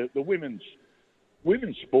 Mate, the women's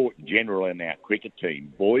sport in general and our cricket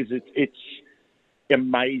team, boys, it's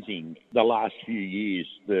amazing the last few years,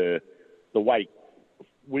 the way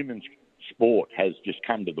women's sport has just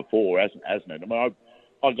come to the fore, hasn't it? I mean,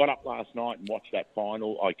 I got up last night and watched that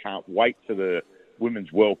final. I can't wait for the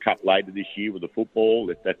Women's World Cup later this year with the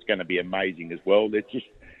football. That's going to be amazing as well. They're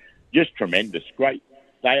just tremendous. Great.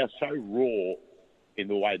 They are so raw in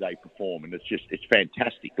the way they perform, and it's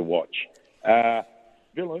fantastic to watch.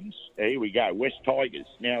 Villains, here we go. West Tigers.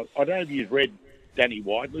 Now, I don't know if you've read Danny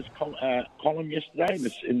Weidler's column yesterday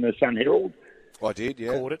in the Sun Herald. I did,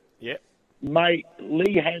 yeah. Caught it, yeah. Mate,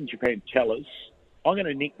 Lee Hangepantelis, I'm going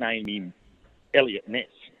to nickname him Elliot Ness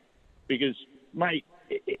because, mate,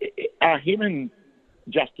 are him and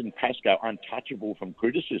Justin Pascoe untouchable from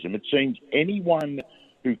criticism? It seems anyone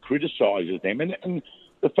who criticises them, and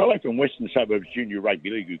the fellow from Western Suburbs Junior Rugby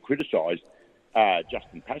League who criticised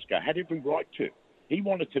Justin Pascoe had every right to. He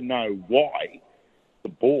wanted to know why the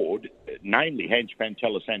board, namely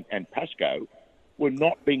Hangepantelis and Pascoe, were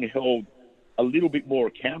not being held a little bit more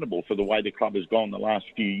accountable for the way the club has gone the last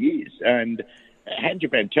few years. And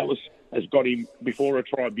Hangepantelis has got him before a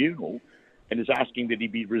tribunal and is asking that he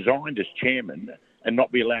be resigned as chairman and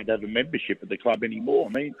not be allowed to have a membership at the club anymore.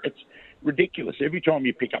 I mean, it's ridiculous. Every time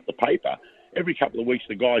you pick up the paper, every couple of weeks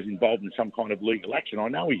the guy's involved in some kind of legal action. I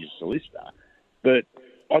know he's a solicitor, but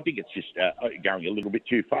I think it's just going a little bit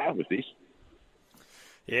too far with this.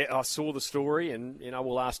 Yeah, I saw the story, and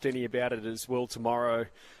we'll ask Denny about it as well tomorrow.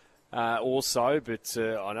 Also, but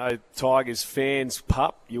I know Tigers fans,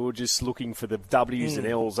 pup, you're just looking for the W's and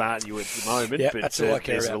L's, aren't you, at the moment? Yeah, but that's all I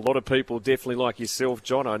care there's about. a lot of people, definitely like yourself,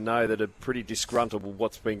 John, I know that are pretty disgruntled with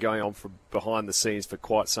what's been going on from behind the scenes for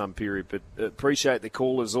quite some period. But appreciate the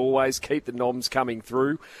call as always. Keep the noms coming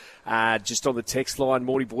through. Just on the text line,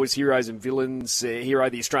 Morning Boys, heroes and villains. Hero,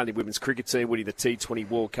 the Australian women's cricket team winning the T20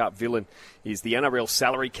 World Cup. Villain is the NRL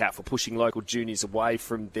salary cap for pushing local juniors away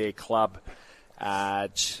from their club.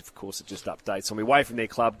 Of course, it just updates on me. Away from their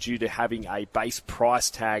club due to having a base price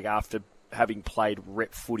tag after having played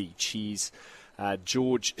rep footy. Cheers.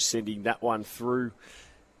 George sending that one through.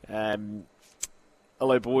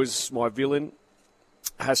 Hello, boys. My villain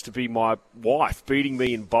has to be my wife beating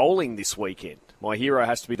me in bowling this weekend. My hero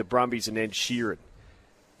has to be the Brumbies and Ed Sheeran,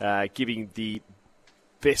 giving the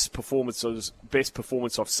best performance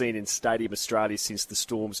I've seen in Stadium Australia since the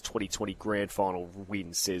Storm's 2020 Grand Final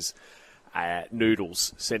win, says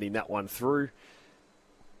Noodles, sending that one through.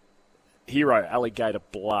 Hero, Alligator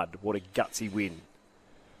Blood. What a gutsy win.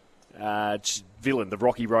 Villain, the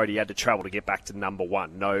Rocky Road, he had to travel to get back to number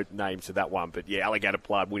 1. No name to that one. But yeah, Alligator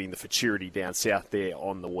Blood winning the Futurity down south there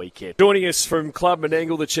on the weekend. Joining us from Club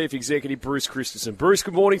Menangle, the Chief Executive, Bruce Christensen. Bruce,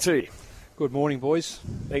 good morning to you. Good morning, boys.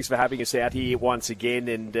 Thanks for having us out here once again.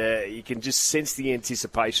 And you can just sense the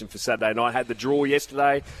anticipation for Saturday night. Had the draw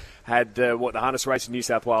yesterday. Had the Harness Racing New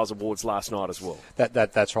South Wales Awards last night as well.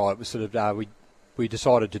 That's right. It was sort of we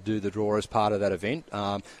decided to do the draw as part of that event.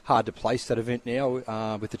 Hard to place that event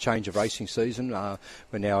now with the change of racing season.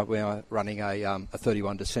 We're running a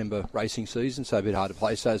 31 December racing season, so a bit hard to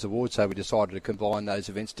place those awards. So we decided to combine those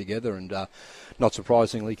events together, and not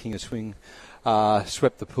surprisingly, King of Swing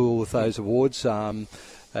swept the pool with those awards. And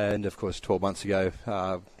of course, 12 months ago,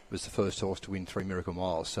 was the first horse to win 3 Miracle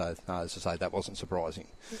Miles. So, as I say, that wasn't surprising.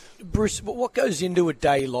 Bruce, what goes into a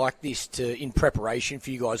day like this in preparation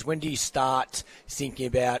for you guys? When do you start thinking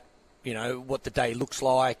about, what the day looks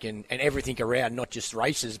like and everything around, not just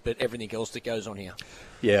races, but everything else that goes on here?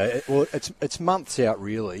 Yeah, well, it's months out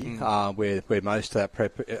really, where most of that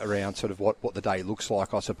prep around sort of what the day looks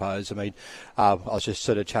like, I suppose. I mean, I was just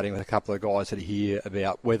sort of chatting with a couple of guys that are here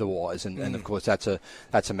about weather-wise, and of course that's a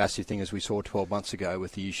massive thing, as we saw 12 months ago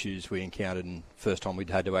with the issues we encountered, and first time we'd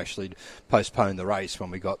had to actually postpone the race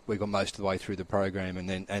when we got most of the way through the program,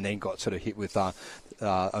 and then got sort of hit with an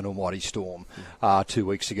almighty storm 2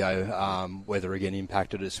 weeks ago. Weather again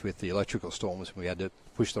impacted us with the electrical storms, and we had to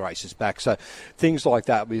push the races back. So things like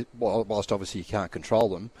that, whilst obviously you can't control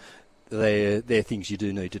them, they're things you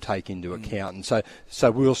do need to take into account. And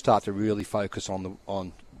so we'll start to really focus on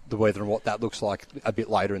the weather and what that looks like a bit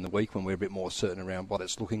later in the week when we're a bit more certain around what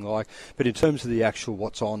it's looking like. But in terms of the actual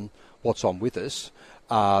what's on with us,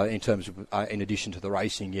 in terms of in addition to the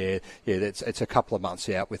racing, it's a couple of months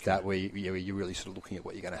out with that where you're really sort of looking at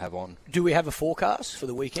what you're going to have on. Do we have a forecast for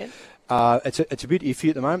the weekend? It's a bit iffy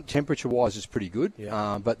at the moment. Temperature-wise, it's pretty good,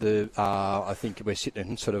 but I think we're sitting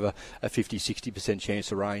in sort of a 50-60%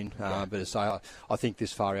 chance of rain. But as I think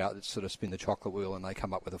this far out, it's sort of spin the chocolate wheel and they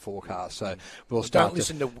come up with a forecast. So we'll start. Don't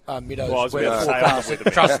listen to Middo's weather forecast.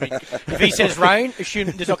 Trust me. If he says rain, assume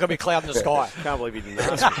there's not going to be a cloud in the sky. Can't believe he didn't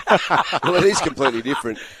ask me. Well, it is completely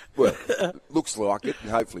different. Well, looks like it,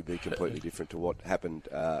 and hopefully be completely different to what happened,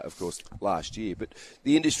 of course, last year. But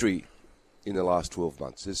the industry in the last 12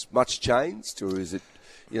 months, has much changed, or is it,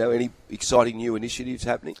 any exciting new initiatives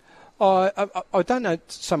happening? I don't know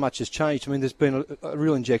so much has changed. I mean, there's been a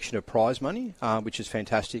real injection of prize money, which is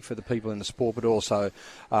fantastic for the people in the sport, but also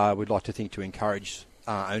we'd like to think to encourage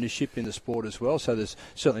ownership in the sport as well. So there's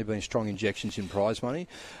certainly been strong injections in prize money.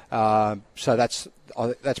 So that's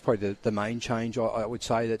probably the main change I would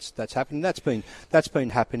say that's happened. That's been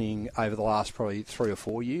happening over the last probably 3 or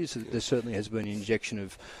 4 years. There certainly has been an injection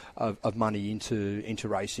of money into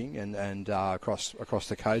racing and across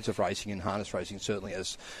the codes of racing, and harness racing certainly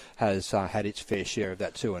has had its fair share of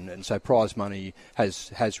that too. And so prize money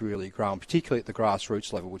has really grown, particularly at the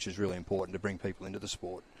grassroots level, which is really important to bring people into the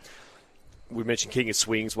sport. We mentioned King of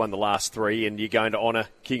Swings won the last 3, and you're going to honour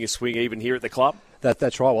King of Swing even here at the club?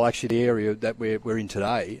 That's right. Well, actually, the area that we're in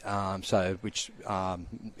today, which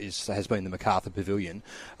has been the MacArthur Pavilion,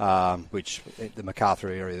 which the MacArthur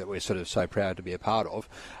area that we're sort of so proud to be a part of.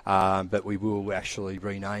 But we will actually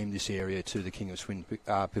rename this area to the King of Swing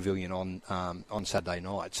Pavilion on Saturday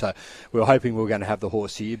night. So we're hoping we're going to have the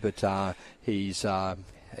horse here, but he's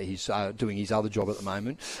doing his other job at the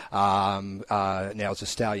moment. Now as a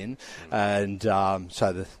stallion, and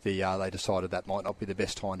so they decided that might not be the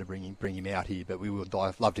best time to bring him out here. But we would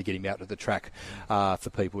love to get him out to the track for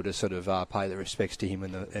people to sort of pay their respects to him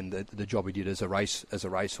and the job he did as a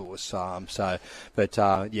racehorse. So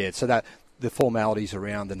that. The formalities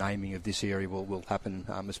around the naming of this area will happen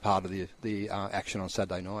as part of the action on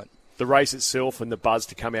Saturday night. The race itself and the buzz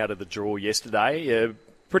to come out of the draw yesterday.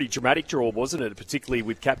 Pretty dramatic draw, wasn't it? Particularly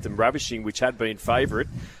with Captain Ravishing, which had been favourite,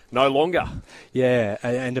 no longer. Yeah,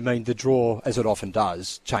 and I mean the draw, as it often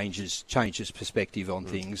does, changes perspective on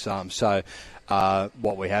things. So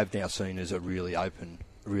what we have now seen is a really open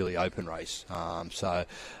race.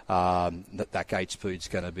 That gate speed's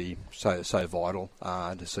going to be so vital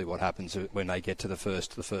to see what happens when they get to the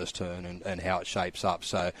first turn and how it shapes up.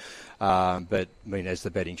 So, but I mean, as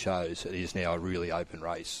the betting shows, it is now a really open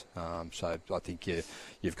race. So I think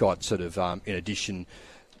you've got sort of in addition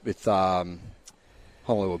with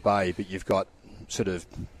Honolulu Bay, but you've got sort of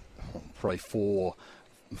probably four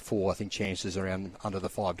I think chances around under the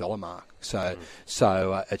 $5 mark. So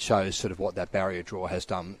it shows sort of what that barrier draw has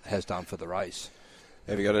done for the race.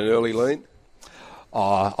 Have you got an early lean?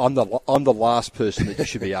 I'm the last person that you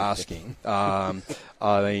should be asking. I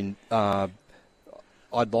mean,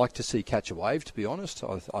 I'd like to see Catch a Wave, to be honest.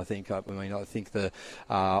 I think the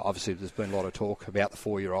obviously there's been a lot of talk about the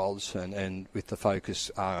 4-year-olds and with the focus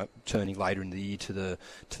turning later in the year to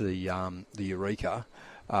the Eureka.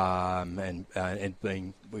 And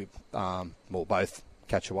being both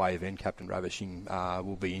Catch a Wave and Captain Ravishing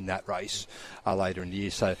will be in that race later in the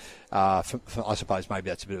year. So I suppose maybe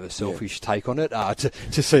that's a bit of a selfish take on it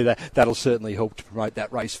to see that'll certainly help to promote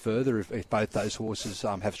that race further if both those horses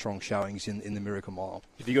have strong showings in the Miracle Mile.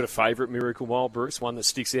 Have you got a favourite Miracle Mile, Bruce? One that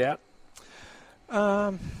sticks out?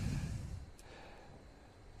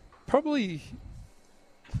 Probably.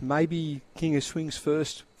 Maybe King of Swing's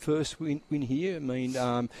first win here. I mean,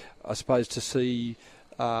 I suppose to see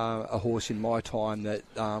a horse in my time that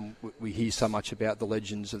we hear so much about the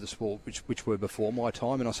legends of the sport, which were before my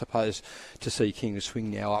time, and I suppose to see King of Swing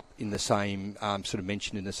now up in the same sort of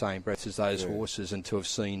mentioned in the same breath as those horses, and to have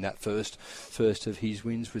seen that first of his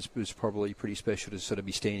wins was probably pretty special to sort of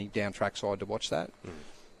be standing down trackside to watch that.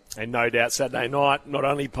 And no doubt Saturday night, not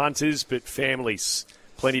only punters but families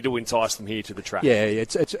plenty to entice them here to the track. Yeah,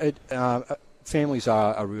 families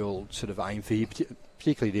are a real sort of aim for you,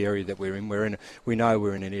 particularly the area that we're in. We know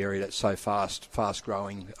we're in an area that's so fast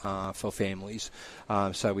growing for families.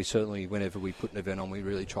 So we certainly, whenever we put an event on, we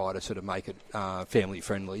really try to sort of make it family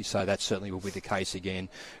friendly. So that certainly will be the case again,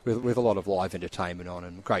 with a lot of live entertainment on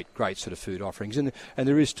and great sort of food offerings. And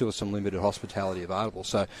there is still some limited hospitality available.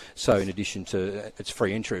 So in addition to, it's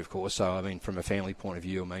free entry, of course. So I mean, from a family point of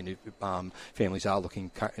view, I mean, families are looking,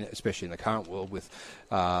 especially in the current world with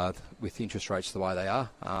interest rates the way they are,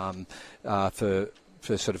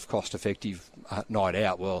 for sort of cost-effective night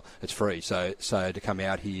out, well, it's free. So to come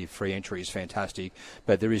out here, free entry is fantastic.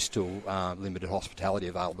 But there is still limited hospitality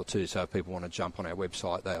available too. So if people want to jump on our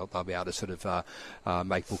website, they'll be able to sort of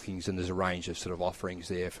make bookings, and there's a range of sort of offerings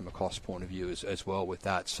there from a cost point of view as well with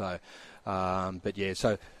that. So, but yeah,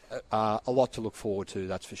 so a lot to look forward to,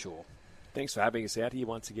 that's for sure. Thanks for having us out here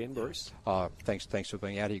once again, Bruce. Thanks for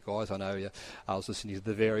being out here, guys. I know I was listening to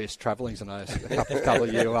the various travellings. I know a couple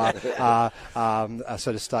of you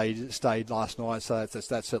sort of stayed last night, so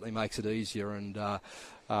that certainly makes it easier. And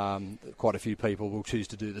quite a few people will choose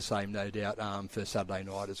to do the same, no doubt, for Saturday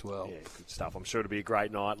night as well. Yeah, good stuff. I'm sure it'll be a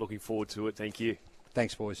great night. Looking forward to it. Thank you.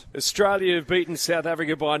 Thanks, boys. Australia have beaten South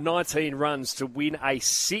Africa by 19 runs to win a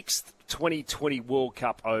sixth 2020 World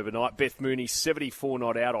Cup overnight. Beth Mooney, 74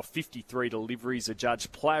 not out off 53 deliveries,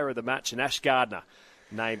 adjudged player of the match, and Ash Gardner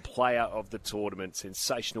named player of the tournament.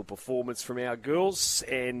 Sensational performance from our girls.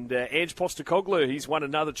 And Ange Postecoglou, he's won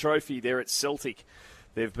another trophy there at Celtic.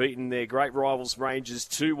 They've beaten their great rivals Rangers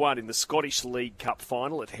 2-1 in the Scottish League Cup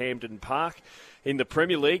final at Hampden Park. In the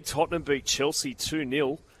Premier League, Tottenham beat Chelsea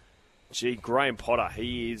 2-0. Gee, Graham Potter,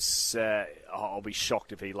 he is... I'll be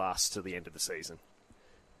shocked if he lasts to the end of the season.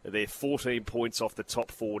 They're 14 points off the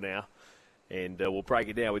top four now. And we'll break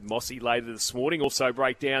it down with Mossy later this morning. Also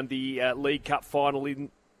break down the League Cup final in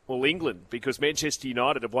England, because Manchester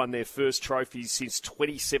United have won their first trophies since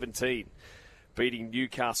 2017, beating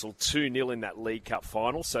Newcastle 2-0 in that League Cup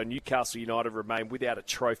final. So Newcastle United remain without a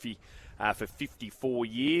trophy for 54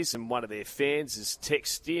 years, and one of their fans has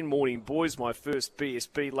texted in, "Morning boys, my first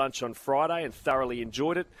BSB lunch on Friday and thoroughly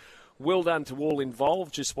enjoyed it. Well done to all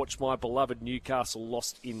involved. Just watched my beloved Newcastle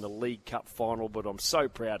lost in the League Cup final, but I'm so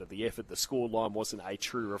proud of the effort. The scoreline wasn't a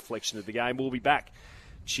true reflection of the game. We'll be back.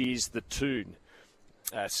 Cheers, the Toon."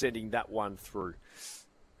 Sending that one through.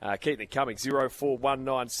 Keeping it coming,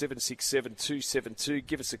 0419 767 272.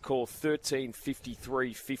 Give us a call,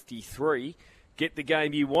 1353 53. Get the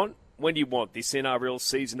game you want when you want this NRL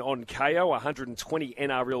season on KO. 120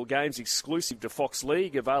 NRL games exclusive to Fox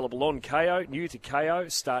League, available on KO. New to KO,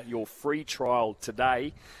 start your free trial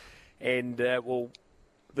today. And, the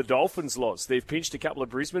Dolphins, Loz, they've pinched a couple of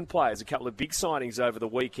Brisbane players, a couple of big signings over the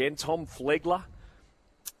weekend. Tom Flegler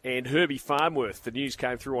and Herbie Farnworth. The news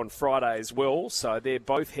came through on Friday as well. So they're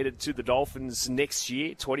both headed to the Dolphins next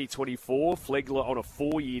year, 2024. Flegler on a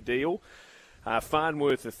 4-year deal.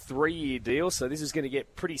 Farnworth a 3-year deal, so this is going to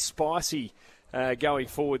get pretty spicy going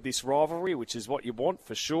forward, this rivalry, which is what you want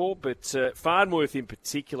for sure. But Farnworth in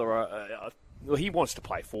particular, he wants to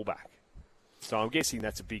play fullback. So I'm guessing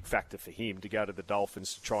that's a big factor for him to go to the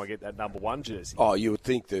Dolphins to try and get that number 1 jersey. Oh, you would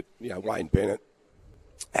think that Wayne Bennett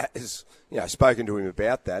has spoken to him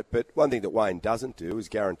about that, but one thing that Wayne doesn't do is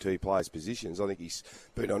guarantee players' positions. I think he's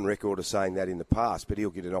been on record as saying that in the past, but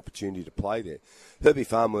he'll get an opportunity to play there. Herbie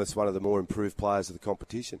Farnworth's one of the more improved players of the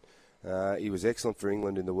competition. He was excellent for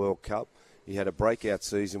England in the World Cup. He had a breakout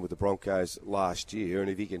season with the Broncos last year, and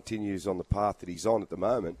if he continues on the path that he's on at the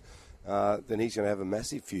moment, then he's going to have a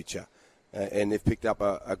massive future. And they've picked up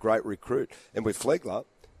a great recruit. And with Flegler,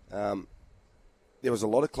 there was a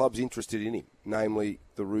lot of clubs interested in him, namely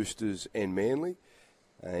the Roosters and Manly,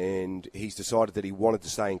 and he's decided that he wanted to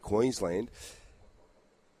stay in Queensland.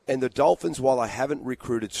 And the Dolphins, while they haven't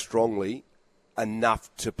recruited strongly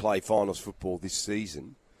enough to play finals football this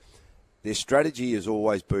season, their strategy has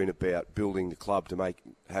always been about building the club to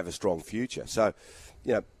have a strong future. So,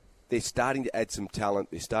 they're starting to add some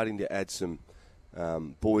talent. They're starting to add some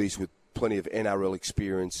boys with plenty of NRL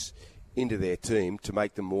experience into their team to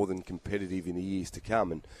make them more than competitive in the years to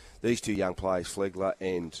come. And these two young players, Flegler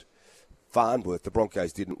and Farnworth, the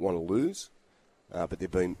Broncos didn't want to lose, but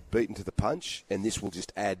they've been beaten to the punch, and this will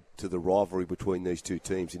just add to the rivalry between these two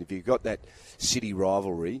teams. And if you've got that city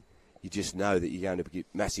rivalry, you just know that you're going to get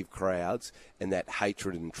massive crowds and that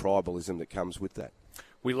hatred and tribalism that comes with that.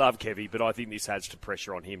 We love Kevy, but I think this adds to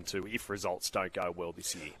pressure on him too if results don't go well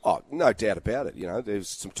this year. Oh, no doubt about it. There's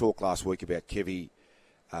some talk last week about Kevy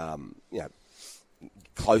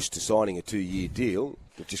close to signing a 2-year deal,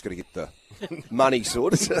 They've just got to get the money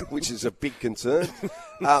sorted, which is a big concern.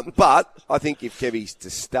 But I think if Kevy's to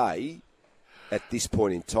stay at this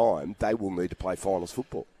point in time, they will need to play finals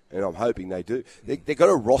football. And I'm hoping they do. They've got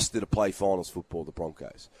a roster to play finals football, the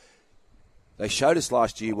Broncos. They showed us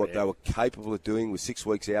last year what they were capable of doing with 6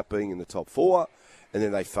 weeks out being in the top 4, and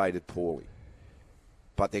then they faded poorly.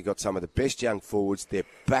 But they've got some of the best young forwards. Their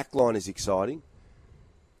back line is exciting.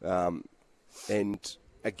 And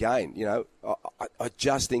again, you know, I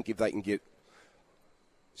just think if they can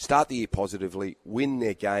start the year positively, win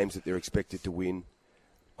their games that they're expected to win,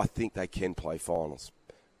 I think they can play finals.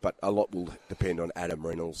 But a lot will depend on Adam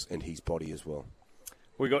Reynolds and his body as well.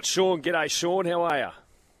 We got Sean. G'day, Sean. How are you?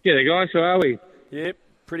 G'day, guys. How are we? Yep,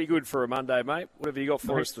 pretty good for a Monday, mate. What have you got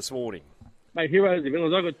for us this morning? Mate, heroes and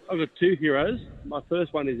villains. I've got 2 heroes. My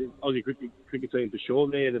first one is the Aussie cricket team for sure.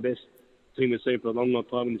 They're the best team we've seen for a long, long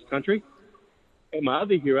time in this country. And my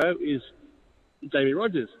other hero is Jamie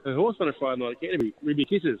Rogers, her horse on a Friday night at Canterbury, Ruby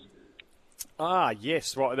Kisses. Ah,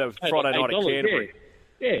 yes, right. The Friday night at Canterbury.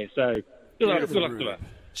 Yeah, so good luck to her.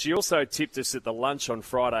 She also tipped us at the lunch on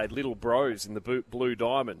Friday, Little Bros in the Blue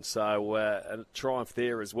Diamond. So a triumph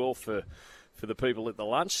there as well for the people at the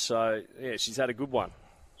lunch. So, yeah, she's had a good one.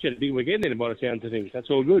 She had a big weekend then by the sounds of things. That's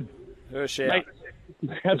all good. Her shout.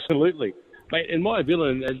 Mate, absolutely. Mate, and my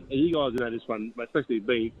villain, and you guys know this one, especially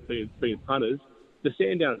being punters, the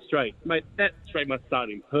Sandown Straight. Mate, that straight must start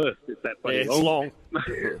in Perth. It's that bloody long.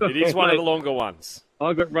 It is one of the longer ones.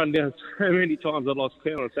 I got run down so many times I lost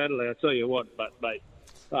count on Saturday, I tell you what. But, mate,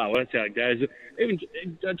 well, that's how it goes. Even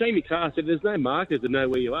Jamie Carr said there's no markers to know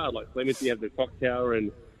where you are. Like Clements, you have the clock tower,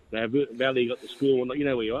 and Valley, you got the school, and you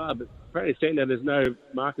know where you are. But apparently Sandown, there's no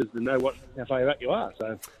markers to know how far back you are.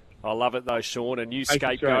 So I love it, though, Sean. A new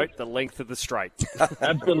scapegoat, the length of the straight.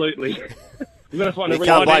 Absolutely. You've got to find you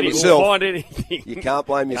can't blame yourself. Find anything. You can't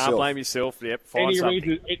blame yourself. Can't blame yourself. Yep.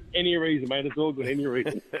 Find Any reason, mate. It's all good. Any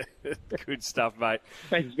reason. Good stuff, mate.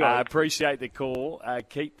 Thanks, guys. Appreciate the call.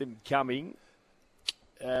 Keep them coming.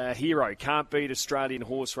 Hero can't beat Australian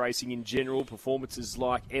horse racing in general. Performances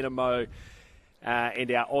like Enemo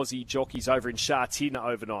and our Aussie jockeys over in Sha Tin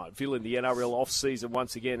overnight. Villain, the NRL off-season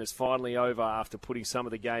once again is finally over after putting some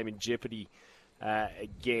of the game in jeopardy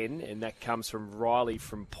again, and that comes from Riley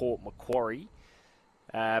from Port Macquarie.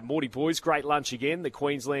 Morty boys, great lunch again. The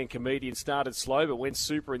Queensland comedian started slow but went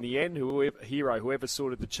super in the end. Whoever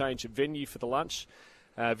sorted the change of venue for the lunch.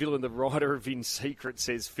 Villain, the writer of In Secret,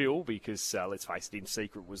 says Phil, because let's face it, In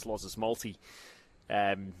Secret was Loz's multi.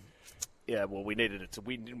 Yeah, well, we needed it to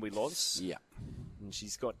win, didn't we, Loz? Yeah. And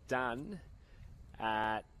she's got done.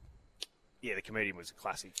 The comedian was a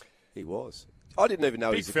classic. He was. I didn't even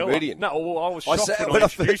know he was a fella. comedian. No, well, I was shocked when I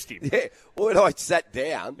introduced him. Yeah, when I sat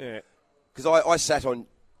down, because I sat on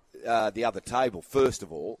the other table first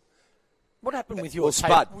of all. What happened with your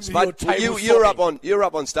Spud? You're up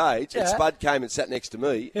on stage, and Yeah. Spud came and sat next to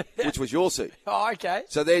me, which was your seat. Oh, okay.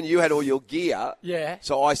 So then you had all your gear. Yeah.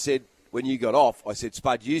 So I said, when you got off, I said,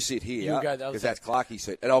 Spud, you sit here, You'll go the other because side. that's Clarkie's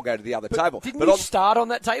seat, and I'll go to the other table. Didn't you start on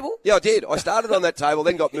that table? Yeah, I did. I started on that table,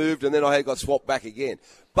 then got moved, and then I got swapped back again.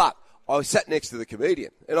 But I sat next to the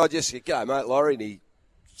comedian, and I just said, "G'day, mate, Laurie," and he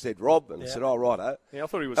said, "Rob," and I said, "Oh, righto." Yeah, I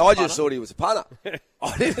thought he was. I just thought he was a punter.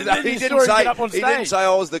 I didn't know. He saw him get up on he didn't stage. say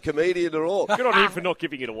I was the comedian at all. Good on him for not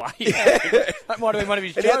giving it away. That might have been one of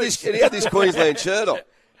his And jokes. he had this Queensland shirt on.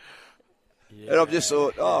 Yeah. And I've just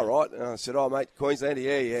thought, oh, right. And I said, oh, mate, Queensland,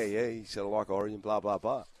 yeah. He said, I like Origin, blah, blah,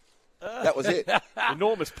 blah. That was it.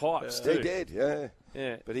 Enormous pipes, too. He did, yeah.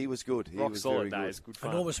 Yeah. But he was good. He Rock was solid very days. good. Good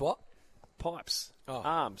fun. Enormous what? Pipes. Oh.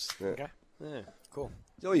 Arms. Yeah. Okay. Yeah. Cool.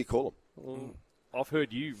 That's all you call them. I've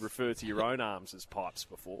heard you refer to your own arms as pipes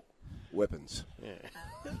before. Weapons. Yeah.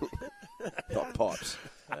 Not pipes.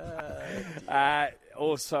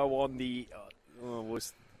 Also on the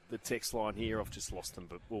was the text line here. I've just lost them,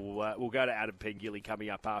 but we'll go to Adam Pengilly coming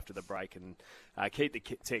up after the break and keep the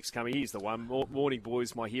text coming. Here's the one. Morning,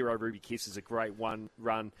 boys. My hero Ruby Kiss is a great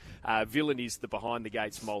run. Villain is the behind the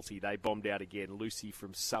gates multi. They bombed out again. Lucy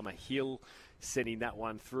from Summer Hill sending that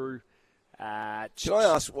one through. Can I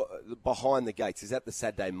ask, behind the gates, is that the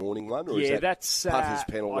Saturday morning one? Or is that that's Putter's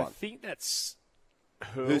panel one? I think that's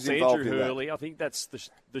Who's involved Andrew in that? Hurley. I think that's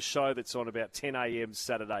the show that's on about 10 a.m.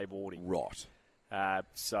 Saturday morning. Right.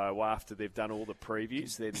 So after they've done all the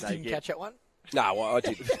previews, then they Didn't catch that one? No, I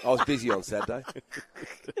didn't. I was busy on Saturday.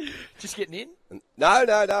 Just getting in? No.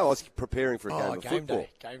 I was preparing for a game of game football. day.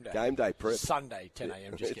 Game day. Game day prep. Sunday, 10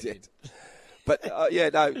 a.m. Just getting in. But,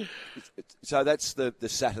 so that's the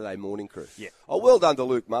Saturday morning crew. Yeah. Oh, well done to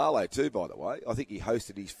Luke Marlowe, too, by the way. I think he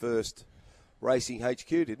hosted his first Racing HQ,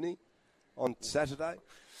 didn't he, on Saturday?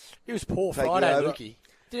 He was poor Taking Friday, over. Lukey.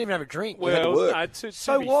 Didn't even have a drink. Well, Well, to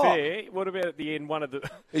So be what? fair, what about at the end? One of the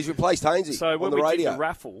He's replaced Hainsey so when on the we radio. did the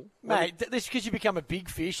raffle, Mate, this because you become a big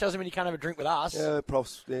fish doesn't mean you can't have a drink with us. Yeah,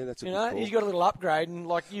 profs. Yeah, that's a You good know, call. he's got a little upgrade, and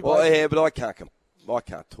like you. Well, both- yeah, but I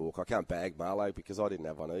can't talk. I can't bag Marlowe because I didn't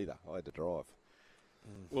have one either. I had to drive.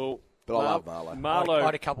 well, But I love Marlowe. I Marlowe,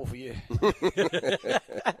 had a couple for you.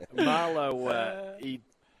 Marlowe, he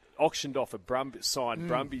auctioned off a signed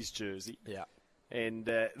Brumbies jersey, Yeah. and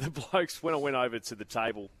the blokes, when I went over to the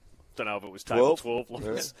table, don't know if it was table 12? 12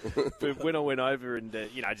 lots, but when I went over and,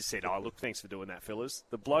 just said, oh, look, thanks for doing that, fellas,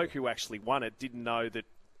 the bloke who actually won it didn't know that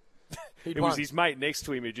He'd it was won. his mate next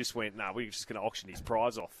to him who just went, no, we're just going to auction his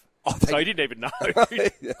prize off. Oh, So he didn't even know.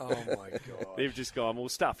 Oh my god. They've just gone, well,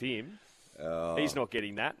 stuff him. He's not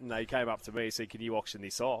getting that. And they came up to me and said, can you auction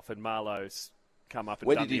this off? And Marlowe's come up and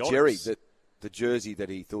When done did the he jerry honours. that the jersey that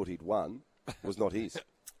he thought he'd won was not his?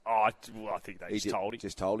 Oh, I think they He just did- told him.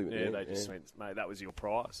 just told him. Yeah, they just went, mate, that was your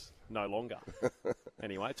prize. No longer.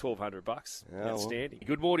 Anyway, $1,200. well. Outstanding.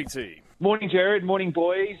 Good morning to you. Morning, Jared. Morning,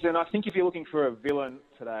 boys. And I think if you're looking for a villain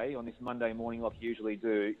today on this Monday morning like you usually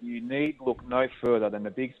do, you need look no further than the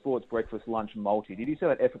Big Sports Breakfast Lunch Multi. Did you see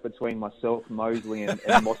that effort between myself, Mosley, and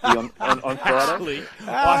Mossy on Friday?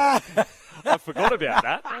 Actually, I forgot about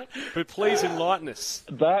that. But please enlighten us.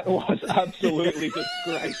 That was absolutely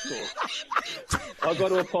disgraceful. I've got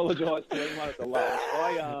to apologise to anyone at the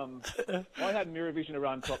last. I had Mirror Vision to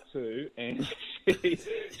run top 2, and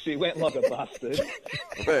she went like a bastard.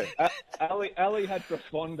 Ali had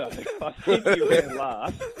Profondo. I think he ran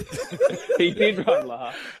last. He did run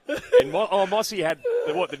last. And Mossy had,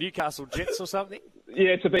 the Newcastle Jets or something?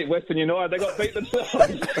 Yeah, to beat Western United. They got beat themselves.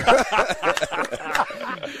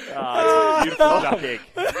 Beautiful duck egg.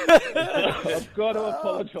 I've got to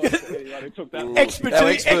apologise to anyone who took that.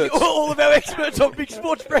 Expertise. experts. All of our experts on Big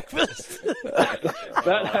Sports Breakfast.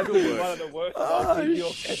 That has been one of the worst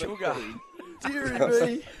you've ever seen. Dear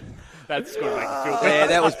me. That's going to make you feel better. Yeah,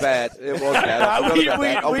 that was bad. It was bad. I forgot about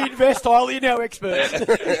that. We invest highly in our experts.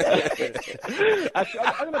 Actually,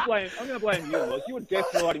 I'm going to blame you, Loz. You were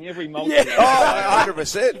death riding every multi. Oh,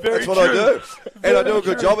 100%. That's what I do. And I do a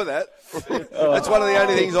good job of that. That's one of the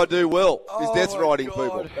only things I do well, is death riding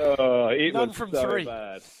people. It None was from so 3.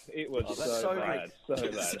 bad. It was that's so so bad. So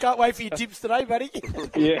bad. Can't wait for your tips today, buddy.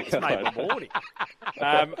 Yeah. Mate, good morning. All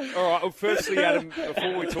right, well, firstly, Adam,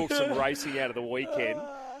 before we talk some racing out of the weekend,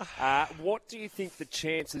 what do you think the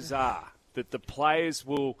chances are that the players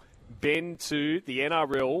will bend to the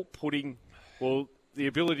NRL putting, the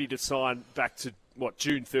ability to sign back to,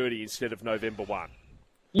 June 30 instead of November 1?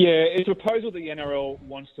 Yeah, it's a proposal that the NRL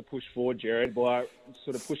wants to push forward, Jared, by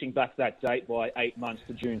sort of pushing back that date by 8 months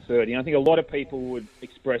to June 30. And I think a lot of people would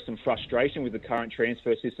express some frustration with the current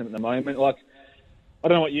transfer system at the moment. Like, I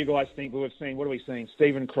don't know what you guys think, but we've seen, what are we seeing?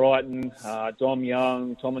 Stephen Crichton, Dom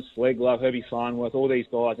Young, Thomas Flegler, Herbie Farnworth, all these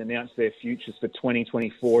guys announced their futures for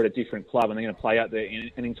 2024 at a different club, and they're going to play out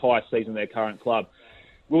an entire season at their current club.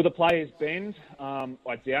 Will the players bend?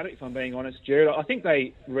 I doubt it, if I'm being honest, Jared. I think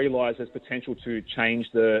they realise there's potential to change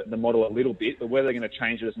the model a little bit, but whether they're going to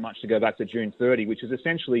change it as much to go back to June 30, which is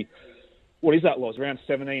essentially, what is that, Loz? Round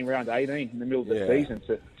 17, round 18 in the middle of the season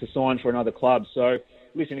to sign for another club. So,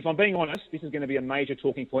 listen, if I'm being honest, this is going to be a major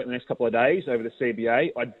talking point in the next couple of days over the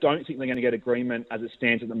CBA. I don't think they're going to get agreement as it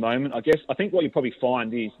stands at the moment. I think what you probably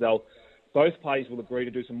find is both parties will agree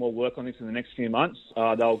to do some more work on this in the next few months.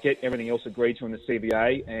 They'll get everything else agreed to in the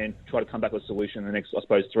CBA and try to come back with a solution in the next, I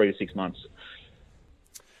suppose, 3 to 6 months.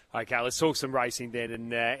 Okay, let's talk some racing then.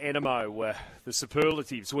 And Enemo, the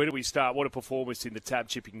superlatives, where do we start? What a performance in the tab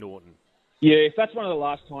chipping Norton. Yeah, if that's one of the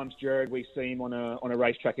last times, Jared, we see him on a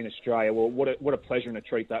racetrack in Australia, well, what a pleasure and a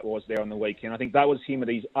treat that was there on the weekend. I think that was him at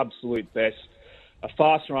his absolute best. A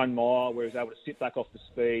fast run mile where he was able to sit back off the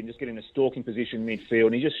speed and just get in a stalking position midfield.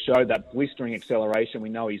 And he just showed that blistering acceleration we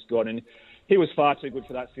know he's got. And he was far too good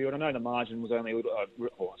for that field. I know the margin was only, I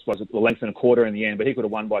suppose, a length and a quarter in the end, but he could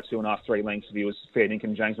have won by 2.5, 3 lengths if he was fair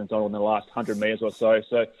dinkum James McDonald in the last 100 metres or so.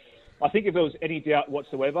 So I think if there was any doubt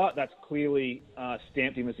whatsoever, that's clearly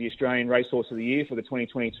stamped him as the Australian Racehorse of the Year for the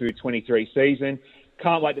 2022-23 season.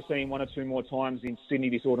 Can't wait to see him 1 or 2 more times in Sydney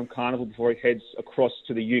this autumn carnival before he heads across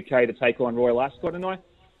to the UK to take on Royal Ascot. And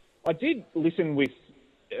I did listen with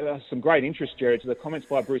some great interest, Jared, to the comments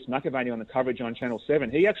by Bruce McAvaney on the coverage on Channel 7.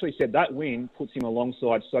 He actually said that win puts him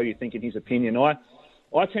alongside So You Think, in his opinion.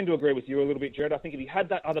 I tend to agree with you a little bit, Jared. I think if he had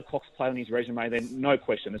that other Cox Plate on his resume, then no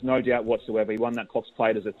question. There's no doubt whatsoever. He won that Cox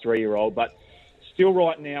Plate as a 3-year-old. But still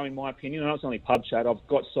right now, in my opinion, I know it's only pub chat, I've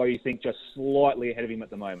got So You Think just slightly ahead of him at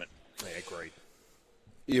the moment. Yeah, agreed.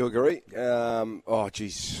 You agree? Oh,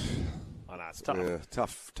 geez. I know, it's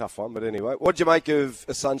tough. Tough one. But anyway, what do you make of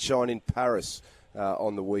a sunshine in Paris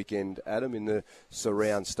on the weekend, Adam, in the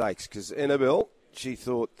Surround Stakes. Because Annabelle, she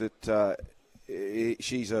thought that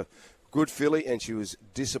she's a good filly and she was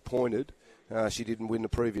disappointed she didn't win the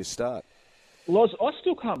previous start. Loz, I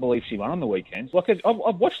still can't believe she won on the weekends. Like, I've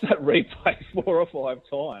watched that replay 4 or 5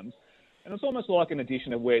 times, and it's almost like an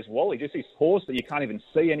edition of Where's Wally? Just this horse that you can't even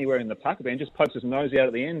see anywhere in the pack and just pokes his nose out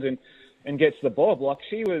at the end and gets the bob. Like,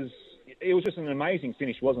 it was just an amazing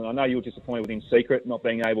finish, wasn't it? I know you were disappointed with In Secret not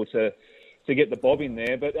being able to get the bob in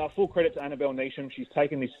there, but full credit to Annabelle Neesham. She's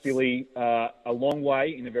taken this filly a long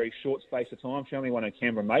way in a very short space of time. She only won a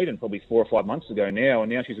Canberra Maiden probably 4 or 5 months ago now,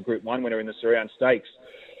 and now she's a Group 1 winner in the Surround Stakes.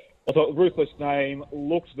 I thought Ruthless Name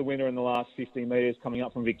looked the winner in the last 15 metres coming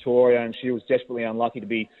up from Victoria, and she was desperately unlucky to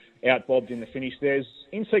be out-bobbed in the finish.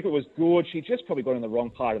 In Secret was good. She just probably got in the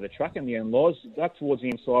wrong part of the track in the end. Loz, back towards the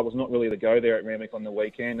inside was not really the go there at Randwick on the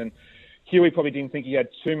weekend, and Huey probably didn't think he had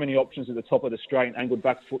too many options at the top of the straight and angled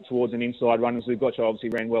back foot towards an inside run, as Zugocha obviously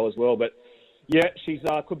ran well as well. But yeah, she's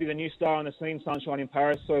could be the new star on the scene, Sunshine in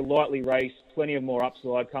Paris. So lightly raced, plenty of more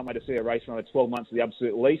upside. Can't wait to see her race for another 12 months at the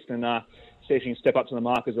absolute least, and see if she can step up to the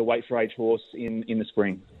mark as a weight for age horse in the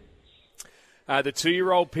spring. The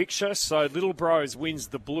 2-year-old picture. So Little Bros wins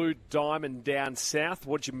the Blue Diamond down south.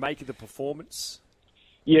 What did you make of the performance?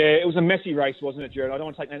 Yeah, it was a messy race, wasn't it, Jared? I don't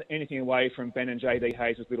want to take anything away from Ben and JD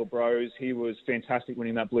Hayes' Little Bros. He was fantastic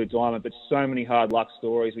winning that Blue Diamond, but so many hard luck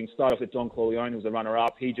stories. We can start off with Don Corleone, who was the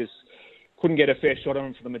runner-up. He just couldn't get a fair shot on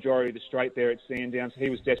him for the majority of the straight there at Sandown, so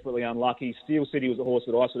he was desperately unlucky. Steel City was a horse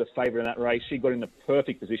that I sort of favoured in that race. She got in the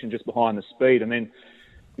perfect position just behind the speed, and then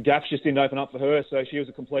the gaps just didn't open up for her, so she was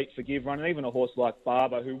a complete forgive run. And even a horse like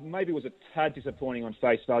Barber, who maybe was a tad disappointing on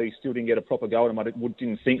face value, still didn't get a proper go at him. I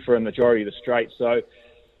didn't think for a majority of the straight. So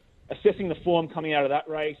assessing the form coming out of that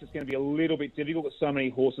race, it's going to be a little bit difficult, but so many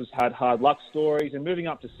horses had hard luck stories. And moving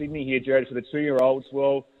up to Sydney here, Jared, for the 2-year-olds,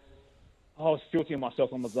 well, I was filthy on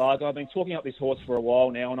myself on Mazaga. I've been talking up this horse for a while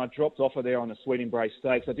now, and I dropped off her there on the Sweet Embrace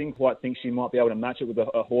Stakes. I didn't quite think she might be able to match it with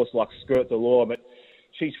a horse like Skirt the Law, but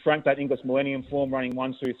she's franked that English Millennium form, running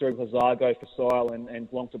 1, 2, 3 with Zago, Facile, and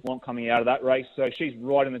Blanc de Blanc coming out of that race. So she's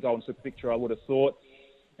right in the Golden Super picture, I would have thought.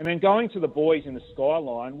 And then going to the boys in the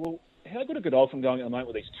Skyline, well, how good a Godolphin going at the moment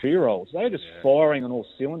with these 2-year-olds? They're just firing on all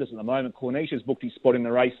cylinders at the moment. Cornicia's booked his spot in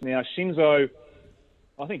the race now. Shinzo,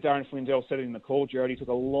 I think Darren Flindell said it in the call, Jared, he took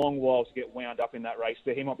a long while to get wound up in that race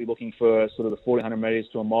there. He might be looking for sort of the 1,400 metres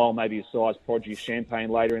to a mile, maybe a size produce Champagne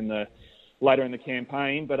later in the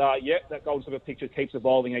campaign. But, that Golden Super picture keeps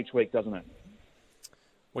evolving each week, doesn't it?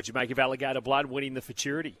 What'd you make of Alligator Blood winning the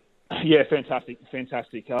Futurity? Yeah, fantastic.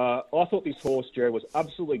 I thought this horse, Jared, was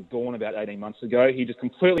absolutely gone about 18 months ago. He just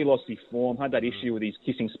completely lost his form, had that issue with his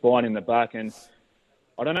kissing spine in the back, and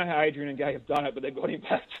I don't know how Adrian and Gay have done it, but they've got him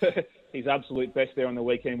back to his absolute best there on the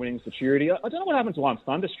weekend, winning Futurity. I don't know what happened to I'm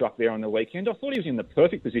Thunderstruck there on the weekend. I thought he was in the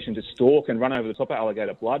perfect position to stalk and run over the top of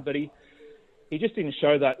Alligator Blood, but he just didn't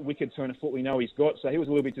show that wicked turn of foot we know he's got, so he was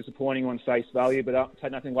a little bit disappointing on face value, but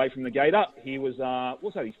take nothing away from the gate up. He was,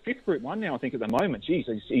 his 5th Group 1 now, I think, at the moment. Jeez,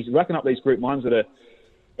 he's racking up these Group 1s at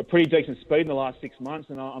a pretty decent speed in the last 6 months,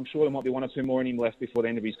 and I'm sure there might be 1 or 2 more in him left before the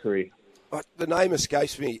end of his career. The name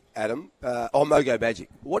escapes me, Adam. Mogo Magic.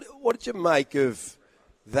 What did you make of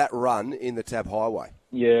that run in the Tab Highway?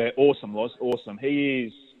 Yeah, awesome, Loz, awesome.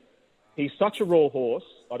 He's such a raw horse.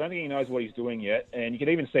 I don't think he knows what he's doing yet. And you can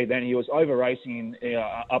even see then he was over-racing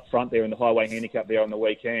up front there in the Highway Handicap there on the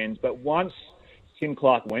weekend. But once Tim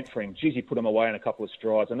Clark went for him, geez, he put him away in a couple of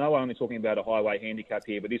strides. I know we're only talking about a Highway Handicap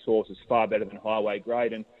here, but this horse is far better than Highway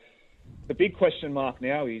grade. And the big question mark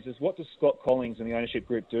now is what does Scott Collins and the ownership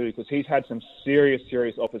group do? Because he's had some serious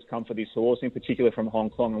offers come for this horse, in particular from Hong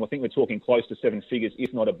Kong. And I think we're talking close to 7 figures,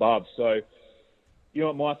 if not above. So you know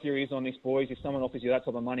what my theory is on this, boys? If someone offers you that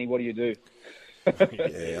type of money, what do you do?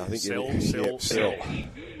 Yeah, I think sell.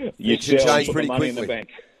 You can change pretty money quickly. in the bank.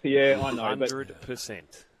 Yeah, I know. 100%.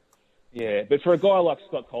 Yeah, but for a guy like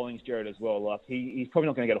Scott Collins, Jared, as well, like he's probably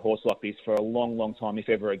not going to get a horse like this for a long, long time, if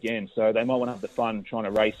ever again. So they might want to have the fun trying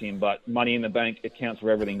to race him, but money in the bank, it counts for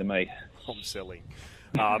everything to me. I'm selling.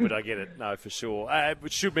 But I get it, no, for sure.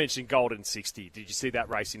 But should mention Golden 60. Did you see that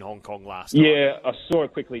race in Hong Kong last night? Yeah, I saw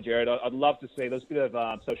it quickly, Jared. I'd love to see. There was a bit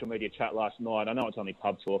of social media chat last night. I know it's only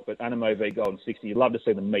pub talk, but Animo v Golden 60, you'd love to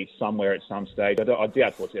see them meet somewhere at some stage. I doubt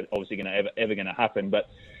it's obviously ever going to happen, but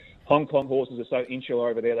Hong Kong horses are so insular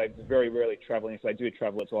over there. They very rarely travel, and if they do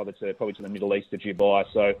travel, it's either probably to the Middle East, to Dubai.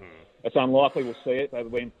 So it's unlikely we'll see it.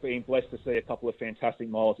 They've been blessed to see a couple of fantastic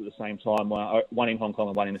miles at the same time, one in Hong Kong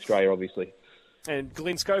and one in Australia, obviously. And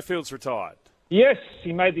Glenn Schofield's retired. Yes,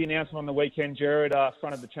 he made the announcement on the weekend, Jared,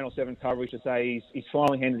 front of the Channel 7 coverage to say he's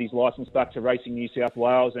finally handed his licence back to Racing New South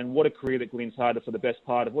Wales, and what a career that Glynn's had for the best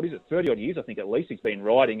part of, 30-odd years, I think, at least, he's been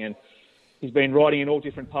riding, and he's been riding in all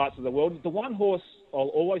different parts of the world. The one horse I'll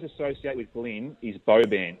always associate with Glynn is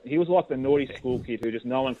Boban. He was like the naughty school kid who just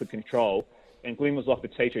no one could control, and Glynn was like the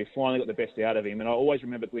teacher who finally got the best out of him, and I always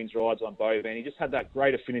remember Glynn's rides on Boban. He just had that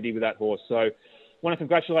great affinity with that horse, so I want to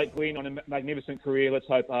congratulate Glynn on a magnificent career. Let's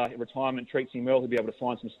hope retirement treats him well. He'll be able to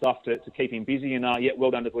find some stuff to keep him busy. And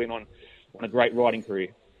well done to Glynn on a great riding career.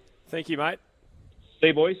 Thank you, mate. See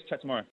you, boys. Chat tomorrow.